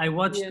 I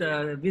watched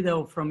a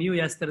video from you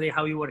yesterday,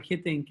 how you were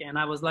hitting, and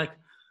I was like,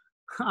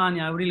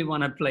 Anya, I really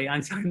want to play. I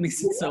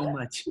miss it so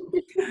much.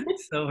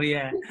 So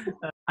yeah,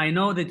 I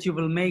know that you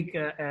will make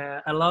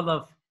a lot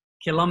of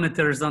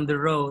kilometers on the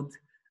road,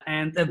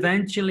 and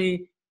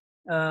eventually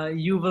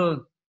you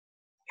will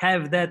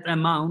have that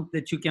amount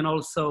that you can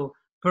also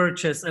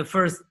purchase a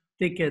first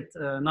ticket,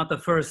 not a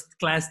first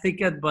class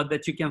ticket, but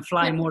that you can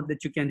fly more,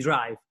 that you can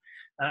drive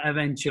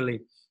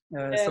eventually.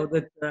 So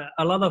that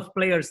a lot of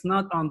players,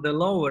 not on the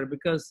lower,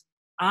 because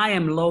I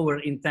am lower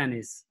in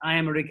tennis. I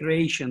am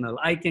recreational.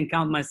 I can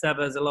count myself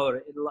as a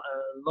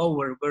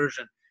lower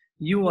version.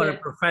 You are a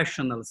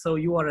professional, so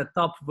you are a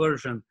top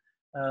version.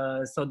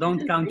 So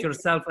don't count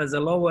yourself as a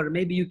lower.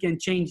 Maybe you can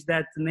change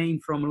that name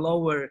from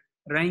lower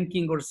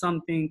ranking or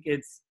something.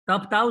 It's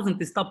top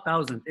 1,000 is top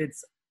 1,000.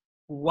 It's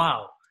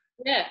wow.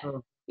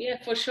 Yeah,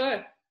 for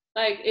sure.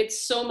 Like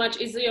it's so much.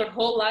 It's your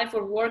whole life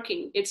of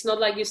working. It's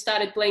not like you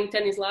started playing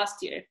tennis last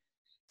year.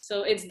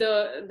 So it's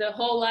the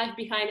whole life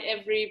behind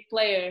every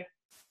player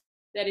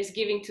that is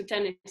giving to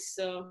tennis.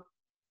 So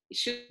you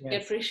should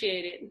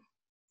appreciate it.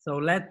 So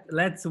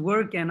let's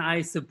work, and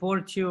I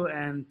support you,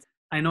 and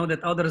I know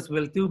that others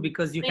will too,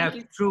 because you have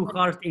true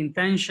heart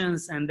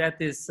intentions, and that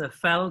is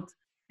felt.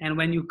 And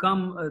when you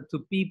come to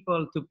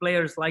people, to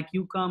players like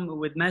you come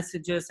with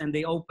messages and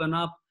they open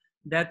up,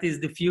 that is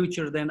the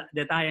future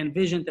that I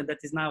envisioned, and that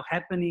is now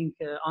happening,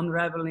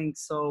 unraveling.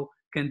 So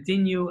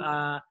continue.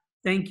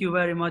 Thank you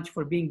very much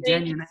for being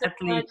genuine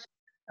athlete.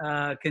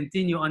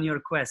 Continue on your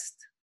quest.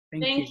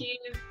 Thank you.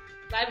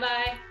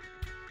 Bye-bye.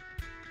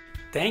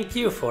 Thank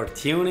you for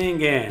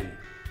tuning in.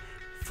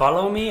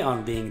 Follow me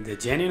on Being the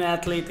Genuine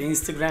Athlete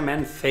Instagram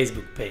and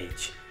Facebook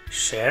page.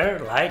 Share,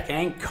 like,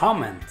 and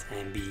comment,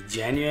 and be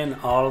genuine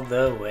all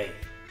the way.